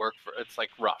it doesn't work for it's like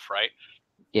rough, right?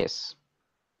 Yes.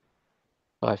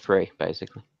 By free,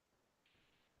 basically.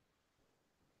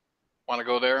 Want to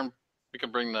go there and we can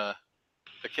bring the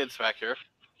kids back here.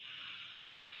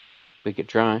 We could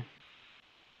try.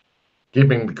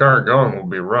 Keeping the car going will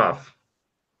be rough.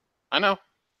 I know.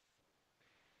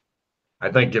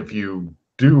 I think if you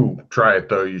do try it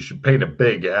though, you should paint a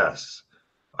big S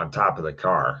on top of the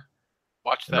car.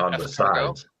 Watch and that on the S car go.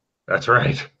 sides. That's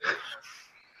right.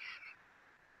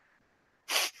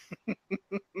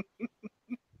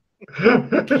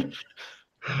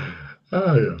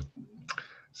 Oh yeah.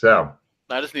 So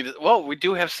I just need to. Well, we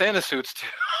do have Santa suits too.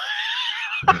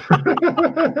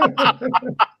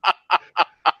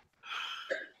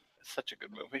 It's such a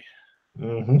good movie.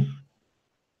 Mm-hmm.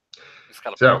 Just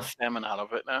gotta pull salmon out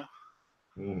of it now.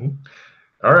 Mm-hmm.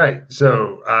 All right,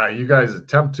 so you guys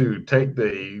attempt to take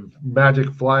the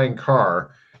magic flying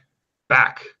car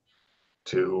back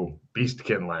to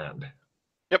Beastkin Land.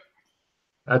 Yep.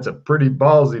 That's a pretty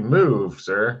ballsy move,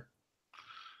 sir.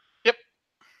 Yep.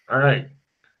 All right.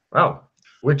 Well,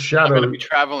 which shadow? I'm going to be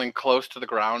traveling close to the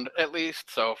ground at least,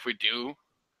 so if we do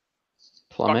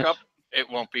plummet fuck up, it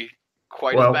won't be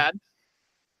quite as bad.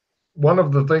 One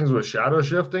of the things with shadow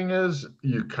shifting is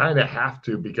you kind of have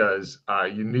to because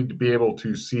you need to be able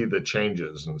to see the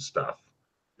changes and stuff.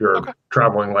 If you're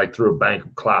traveling like through a bank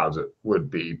of clouds, it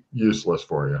would be useless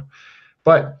for you.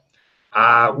 But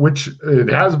which it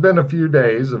has been a few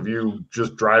days of you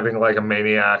just driving like a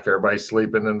maniac, everybody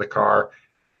sleeping in the car.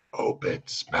 Hope it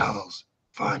smells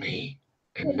funny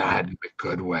and not in a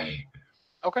good way.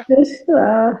 Okay.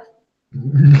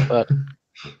 But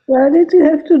why did you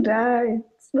have to die?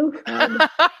 It's no fun.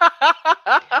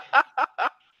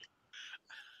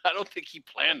 I don't think he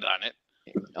planned on it.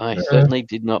 I certainly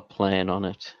did not plan on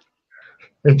it.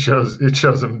 It shows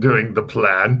him doing the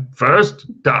plan.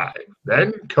 First, die,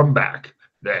 then come back,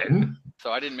 then.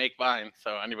 So I didn't make mine.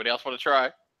 So anybody else want to try?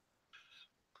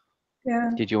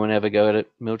 Yeah. Did you want to have a go at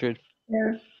it, Mildred?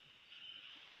 Yeah.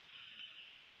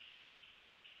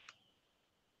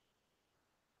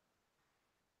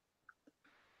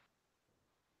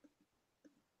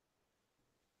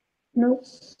 Nope.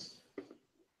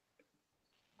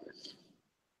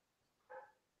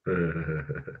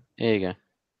 There you go.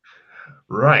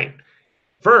 Right.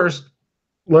 First,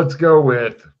 let's go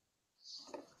with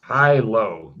high,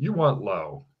 low. You want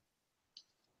low.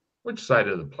 Which side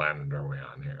of the planet are we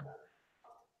on here?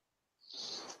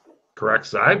 Correct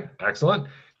side. Excellent.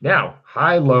 Now,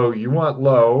 high, low. You want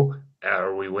low.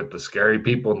 Are we with the scary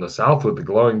people in the south with the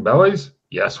glowing bellies?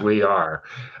 Yes, we are.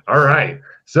 All right.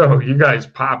 So you guys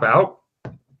pop out,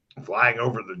 flying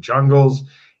over the jungles,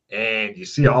 and you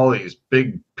see all these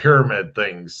big pyramid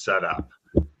things set up.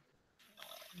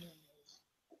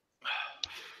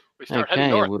 We start heading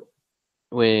north.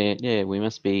 We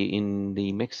must be in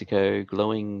the Mexico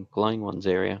glowing ones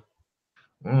area.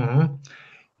 Mm-hmm.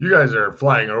 You guys are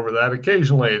flying over that.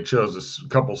 Occasionally it shows a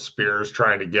couple spears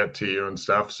trying to get to you and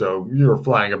stuff. So you're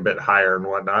flying a bit higher and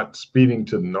whatnot, speeding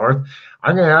to the north.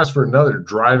 I'm going to ask for another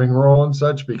driving roll and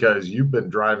such because you've been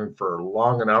driving for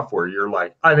long enough where you're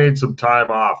like, I need some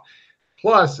time off.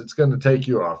 Plus, it's going to take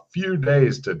you a few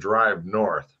days to drive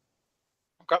north.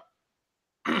 Okay.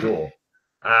 Cool.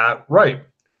 Right.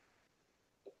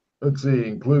 Let's see,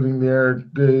 including the air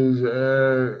days.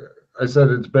 I said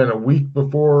it's been a week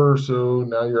before, so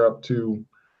now you're up to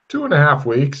 2.5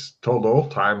 weeks total.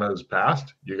 Time has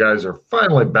passed. You guys are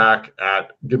finally back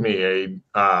at, give me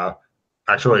a,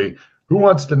 actually, who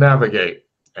wants to navigate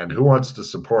and who wants to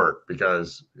support?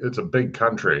 Because it's a big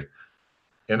country.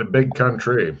 In a big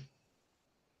country.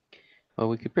 Well,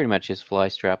 we could pretty much just fly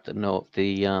straight up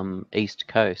the east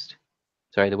coast.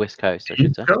 Sorry, the west coast, I should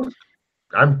East say. Coast?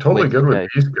 I'm totally West good with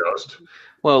Coast. East Coast.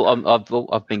 Well,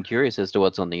 I've been curious as to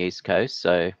what's on the east coast,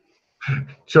 so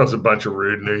Shows a bunch of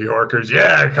rude New Yorkers.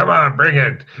 Yeah, come on, bring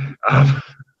it.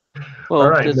 well, all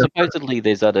right. supposedly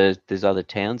there's other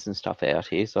towns and stuff out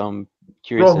here, so I'm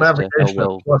curious Roll as to how navigation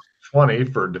well. at plus 20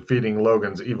 for defeating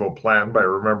Logan's evil plan by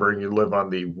remembering you live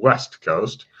on the West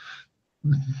Coast.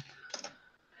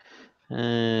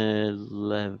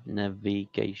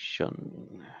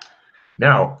 Navigation.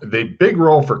 Now, the big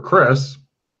roll for Chris,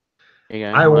 There you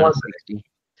go, I want -60.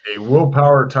 a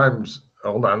willpower times.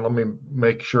 Hold on, let me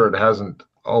make sure it hasn't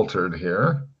altered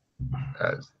here,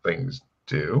 as things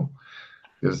do.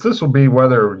 Because this will be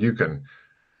whether you can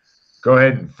go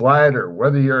ahead and fly it or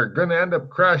whether you're going to end up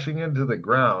crashing into the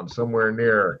ground somewhere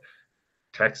near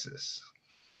Texas.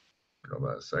 Hold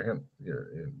on a second.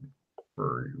 You're in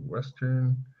Furry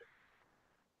Western.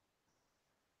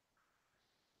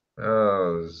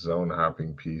 Oh, zone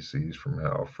hopping PCs from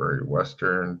hell. Furry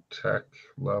Western tech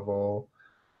level.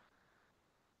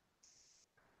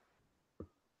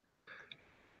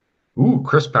 Ooh,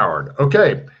 Chris powered.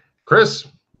 Okay, Chris,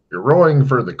 you're rolling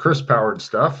for the Chris powered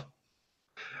stuff.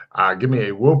 Give me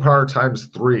a willpower times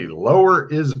 3.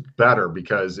 Lower is better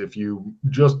because if you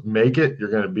just make it, you're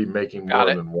going to be making more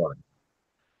than one.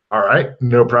 All right,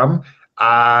 no problem.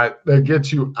 That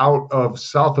gets you out of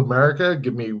South America.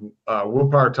 Give me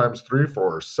willpower times 3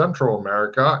 for Central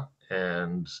America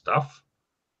and stuff.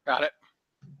 Got it.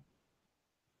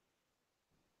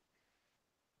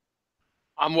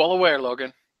 I'm well aware,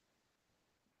 Logan.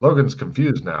 Logan's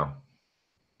confused now.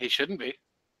 He shouldn't be.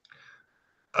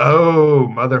 Oh,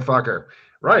 motherfucker.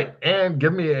 Right, and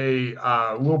give me a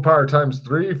willpower times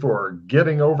 3 for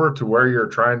getting over to where you're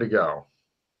trying to go.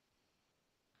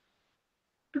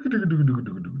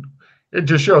 It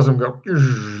just shows them go,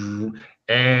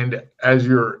 and as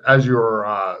you're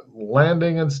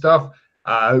landing and stuff,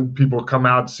 people come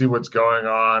out to see what's going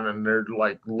on, and they're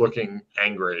like looking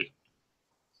angry.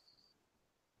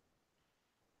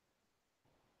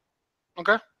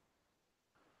 Okay.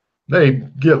 They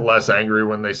get less angry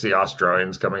when they see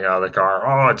Australians coming out of the car.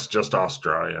 Oh, it's just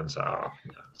Australians. Oh.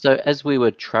 So as we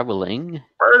were traveling,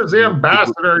 Where's the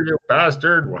ambassador, you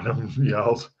bastard? One of them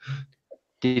yells.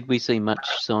 Did we see much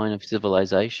sign of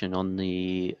civilization on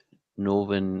the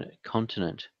northern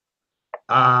continent?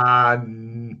 I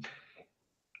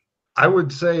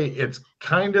would say it's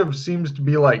kind of seems to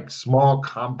be like small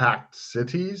compact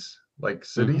cities, like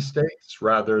city-states,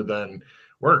 rather than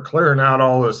we're clearing out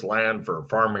all this land for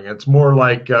farming. It's more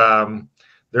like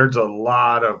there's a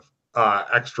lot of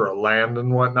extra land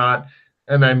and whatnot.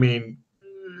 And I mean,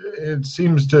 it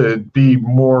seems to be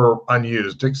more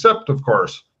unused, except, of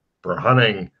course, for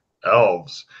hunting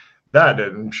elves. That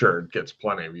I'm sure it gets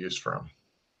plenty of use from.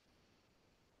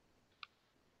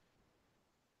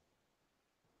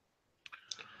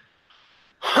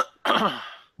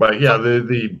 But yeah,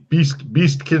 the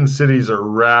beastkin cities are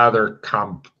rather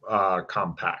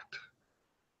compact.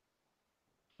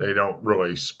 They don't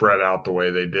really spread out the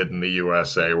way they did in the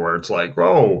USA, where it's like,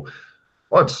 oh,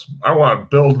 I want to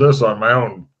build this on my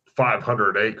own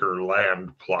 500-acre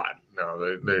land plot.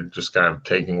 No, they're just kind of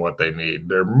taking what they need.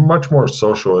 They're much more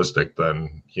socialistic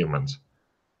than humans.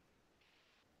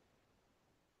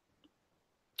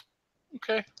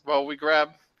 Okay. Well, we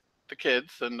grab the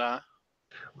kids and.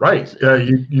 Right.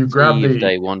 You grab if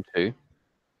they want to.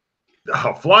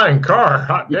 Flying car.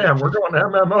 Hot damn. We're going to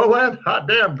MMO land. Hot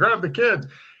damn. Grab the kids.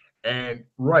 And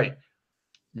right,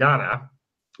 Yana,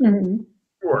 you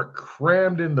are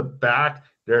crammed in the back.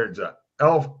 There's an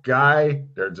elf guy.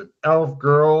 There's an elf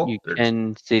girl. You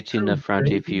can sit in the front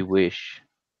if you wish.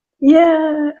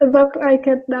 Yeah, but I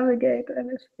can't navigate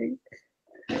anything.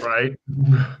 Right?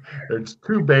 There's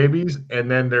 2 babies,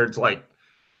 and then there's like,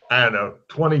 I don't know,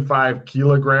 25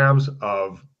 kilograms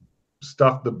of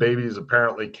stuff the babies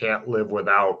apparently can't live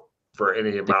without for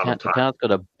any The amount of time. car's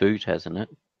got a boot, hasn't it?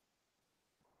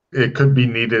 It could be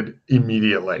needed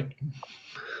immediately.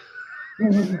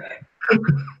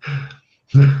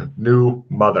 New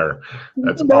mother.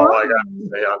 That's all I got to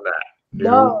say on that. New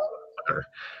mother.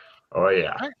 Oh,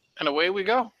 yeah. All right, and away we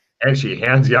go. And she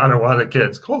hands Yana one of the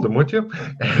kids. Hold them, would you?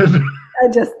 And I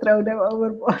just throw them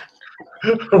overboard.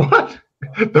 what?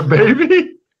 The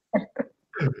baby?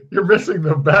 You're missing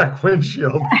the back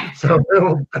windshield, so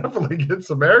it'll definitely get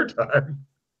some airtime.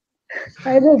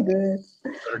 I don't do it.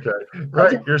 Okay.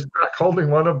 Right. You're stuck holding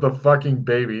one of the fucking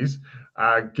babies.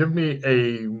 Give me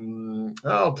a.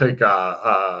 I'll take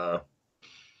a.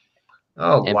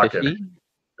 I'll luck it. Empathy?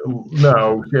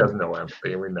 No, she has no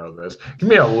empathy. We know this. Give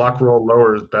me a luck roll.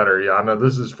 Lower is better, Yana.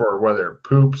 This is for whether it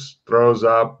poops, throws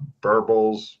up,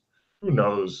 burbles. Who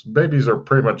knows? Babies are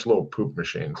pretty much little poop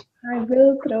machines. I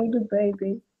will throw the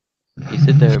baby. You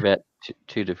said they're about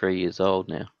 2 to 3 years old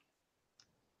now.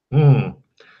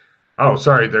 Oh,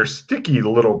 sorry. They're sticky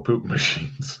little poop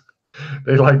machines.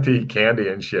 They like to eat candy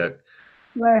and shit.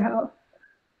 Wow.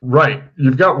 Right.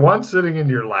 You've got one sitting in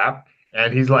your lap,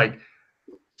 and he's like,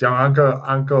 "So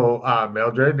Uncle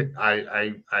Mildred,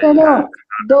 I No,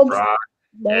 don't. frog,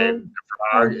 and the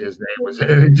frog, his name was,"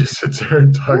 and he just sits there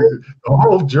and talks the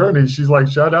whole journey. She's like,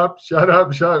 "Shut up, shut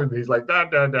up, shut up," and he's like, "Da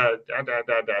da da da da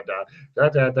da da da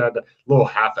da da da." Little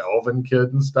half elven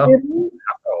kid and stuff.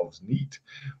 Half elves, neat.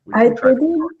 I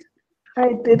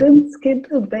didn't skin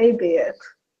the baby yet.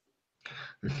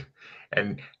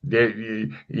 And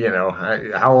you know,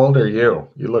 how old are you?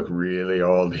 You look really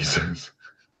old, he says.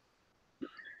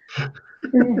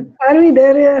 Are we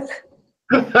there yet?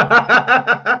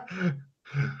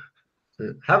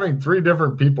 Having 3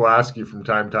 different people ask you from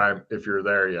time to time if you're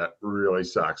there yet really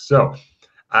sucks. So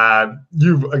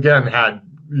you've again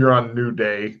you're on new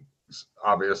day,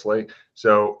 obviously.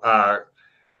 So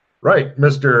right,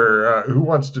 Mr. Who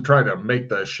wants to try to make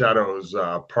the shadows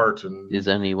part? And There's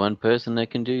only one person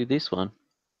that can do this one.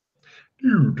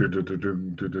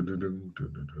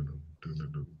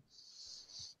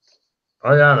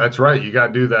 Oh yeah, that's right. You got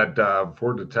to do that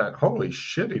 4 to 10. Holy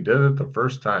shit, he did it the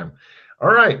first time.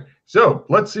 All right, so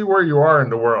let's see where you are in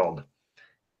the world.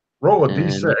 Roll a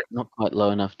d6. Not quite low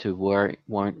enough to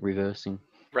warrant reversing.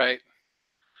 Right.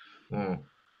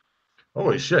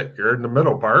 Holy shit, you're in the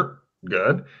middle part.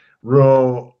 Good.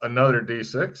 Roll another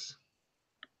d6.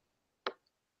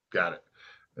 Got it.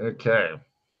 Okay.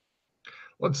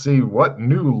 Let's see what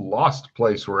new Lost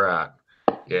place we're at.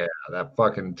 Yeah, that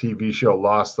fucking TV show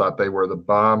Lost thought they were the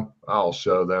bomb. I'll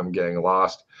show them getting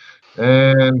lost.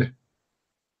 And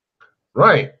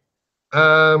right.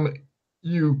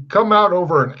 You come out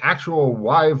over an actual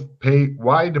wide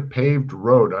paved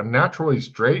road, unnaturally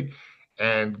straight,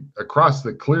 and across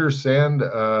the clear sand,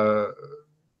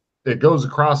 it goes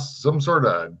across some sort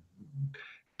of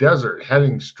desert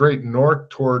heading straight north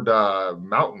toward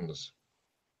mountains.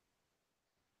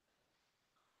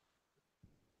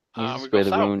 Is this where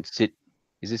the ruined city?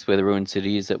 Is this where the ruined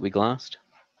city is that we glassed?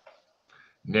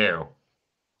 No.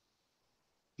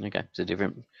 Okay, it's a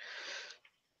different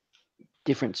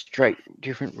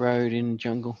road in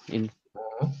jungle, in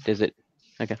desert.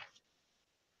 Okay.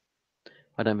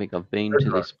 I don't think I've been to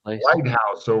this place.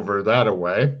 Lighthouse over that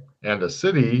away, and a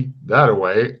city that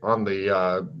away on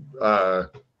the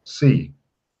sea.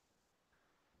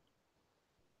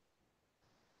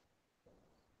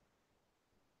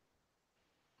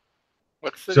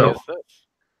 What city is this?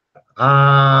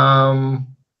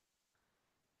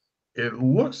 It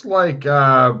looks like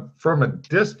from a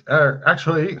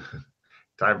actually,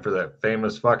 time for that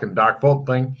famous fucking Doc Bolt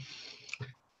thing.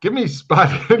 Give me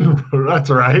spot hidden. That's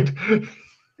right.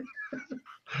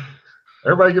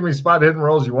 Everybody give me spot hidden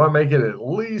rolls. You want to make it at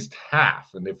least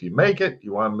half. And if you make it,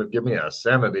 you want to give me a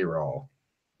sanity roll.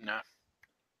 No.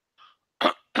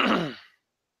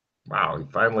 Wow, he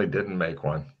finally didn't make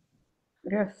one.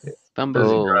 Yes.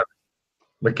 Fumble.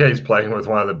 McKay's playing with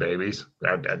one of the babies.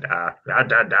 Da, da, da, da,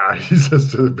 da, da. He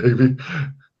says to the baby.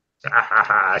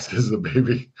 Says the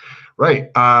baby. Right.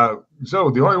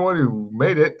 So the only one who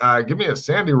made it, give me a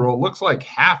sanity roll. Looks like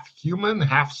half human,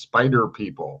 half spider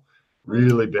people.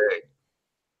 Really big.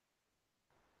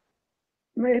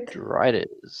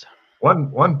 Driders.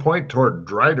 1 point toward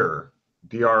Drider.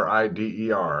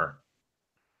 Drider.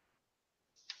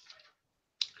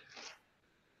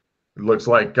 It looks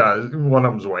like one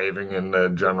of them's waving in the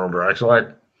general direction.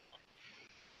 Like,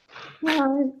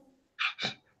 Hi.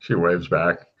 she waves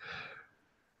back.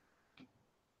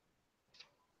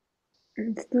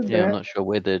 Let's do Yeah, I'm that. not sure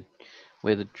where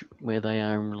they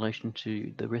are in relation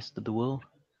to the rest of the world.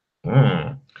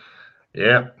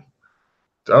 Yeah.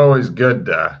 It's always good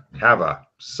to have a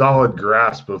solid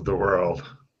grasp of the world.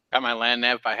 Got my land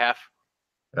nav by half.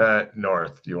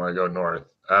 North. You want to go north.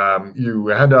 You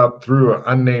head up through an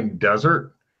unnamed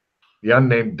desert. The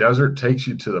unnamed desert takes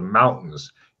you to the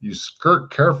mountains. You skirt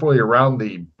carefully around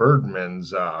the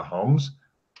Birdmen's homes.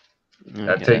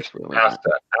 That Okay, takes that's you where we past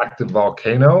are. an active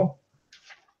volcano,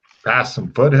 past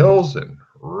some foothills, and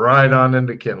right on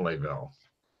into Kinleyville.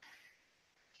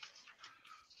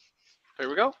 Here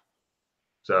we go.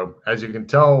 So as you can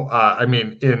tell, I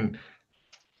mean,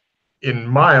 in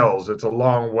miles, it's a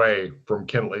long way from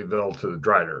Kinleyville to the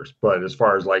Driders. But as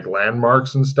far as like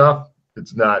landmarks and stuff,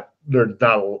 there's not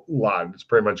a lot. It's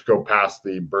pretty much go past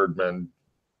the Birdman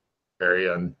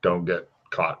area and don't get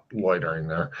caught loitering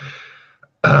there.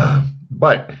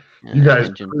 But you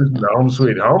guys cruising to home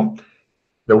sweet home.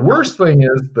 The worst thing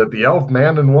is that the elf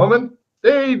man and woman,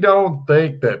 they don't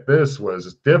think that this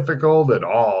was difficult at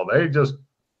all. They just,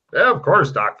 yeah, of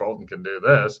course Doc Fulton can do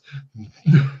this.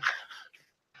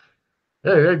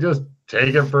 They just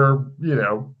take it for,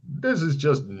 this is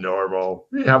just normal.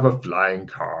 We have a flying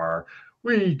car.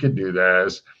 We could do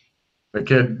this. The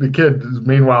kid,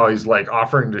 meanwhile, he's like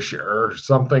offering to share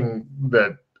something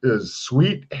that is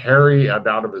sweet, hairy, and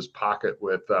out of his pocket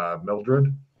with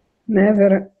Mildred.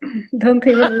 Never. Don't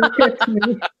even look at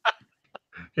me.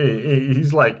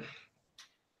 He's like,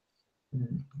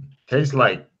 tastes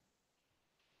like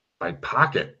my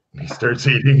pocket. He starts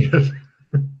eating it.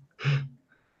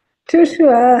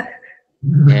 Joshua,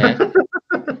 Yeah.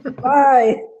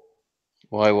 why?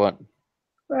 Why what?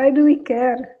 Why do we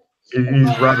care?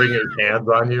 He's rubbing his hands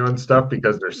on you and stuff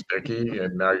because they're sticky,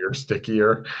 and now you're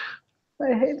stickier.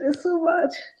 I hate this so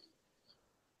much.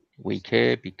 We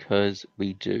care because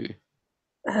we do.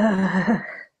 I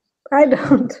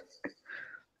don't.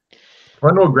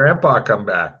 When will Grandpa come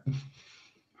back?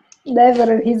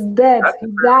 Never. He's dead. That's He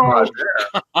died.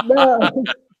 No.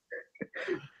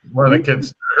 One of the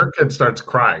kids, her kid starts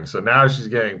crying. So now she's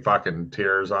getting fucking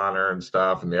tears on her and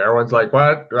stuff. And everyone's like,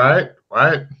 what? Right?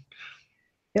 What?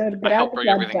 Your I helped bring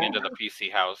grandpa everything died. into the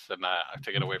PC house and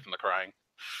took it away from the crying.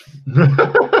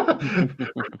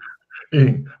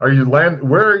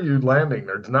 Where are you landing?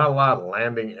 There's not a lot of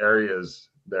landing areas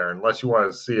there unless you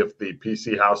want to see if the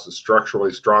PC house is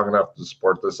structurally strong enough to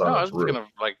support this on No, I its was roof. gonna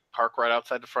park right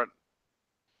outside the front.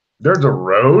 There's a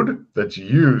road that's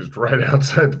used right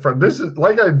outside the front. This is,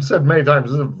 like I've said many times,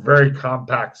 this is a very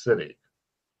compact city.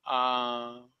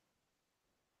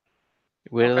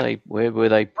 Where were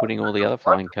they putting all the other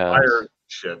flying cars? Fire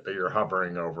shit that you're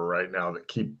hovering over right now that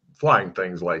keep flying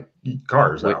things like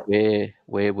cars out.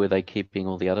 Where were they keeping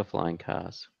all the other flying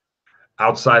cars?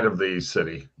 Outside of the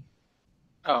city.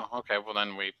 Oh, okay. Well,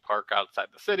 then we park outside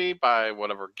the city by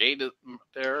whatever gate is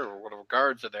there or whatever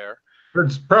guards are there.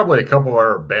 There's probably a couple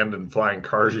of abandoned flying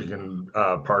cars you can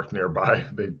park nearby.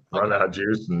 They run out of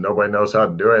juice and nobody knows how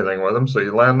to do anything with them, so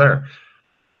you land there.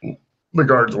 The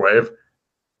guards wave.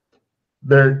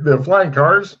 The flying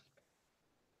cars,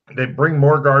 they bring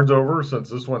more guards over since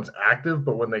this one's active,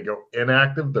 but when they go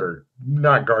inactive, they're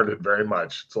not guarded very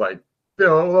much. It's like,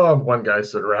 they'll have one guy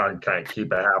sit around and kind of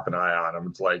keep half an eye on them.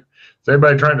 It's like, is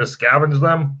anybody trying to scavenge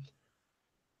them?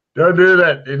 Don't do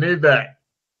that. You need that.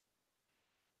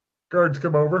 Guards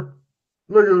come over,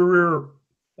 look at the rear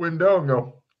window and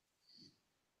go,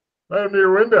 I'm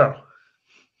near window.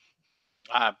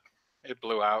 It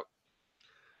blew out.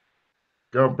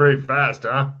 Going pretty fast,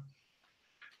 huh?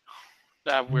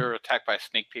 We were attacked by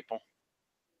snake people.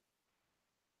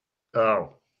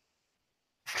 Oh.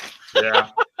 Yeah.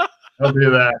 I'll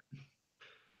do that.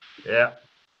 Yeah.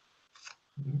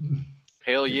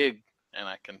 Hail Yig. And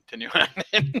I continue on.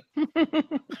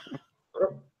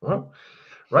 Well,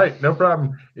 right, no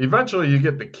problem. Eventually you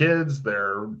get the kids,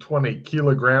 their 20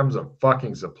 kilograms of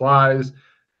fucking supplies,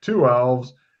 2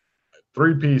 elves,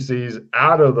 3 PCs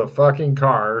out of the fucking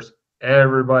cars.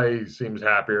 Everybody seems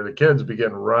happier. The kids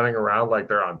begin running around like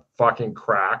they're on fucking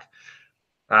crack.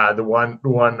 The one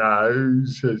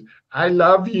says, I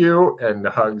love you, and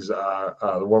hugs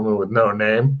the woman with no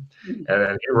name. And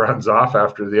then he runs off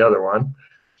after the other one.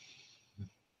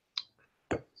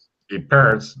 The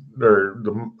parents, or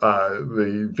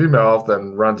the female elf,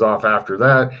 then runs off after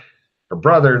that. Her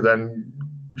brother then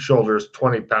shoulders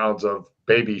 20 pounds of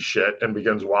baby shit and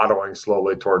begins waddling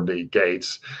slowly toward the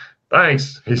gates.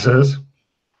 Thanks, he says.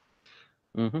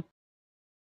 Mm-hmm.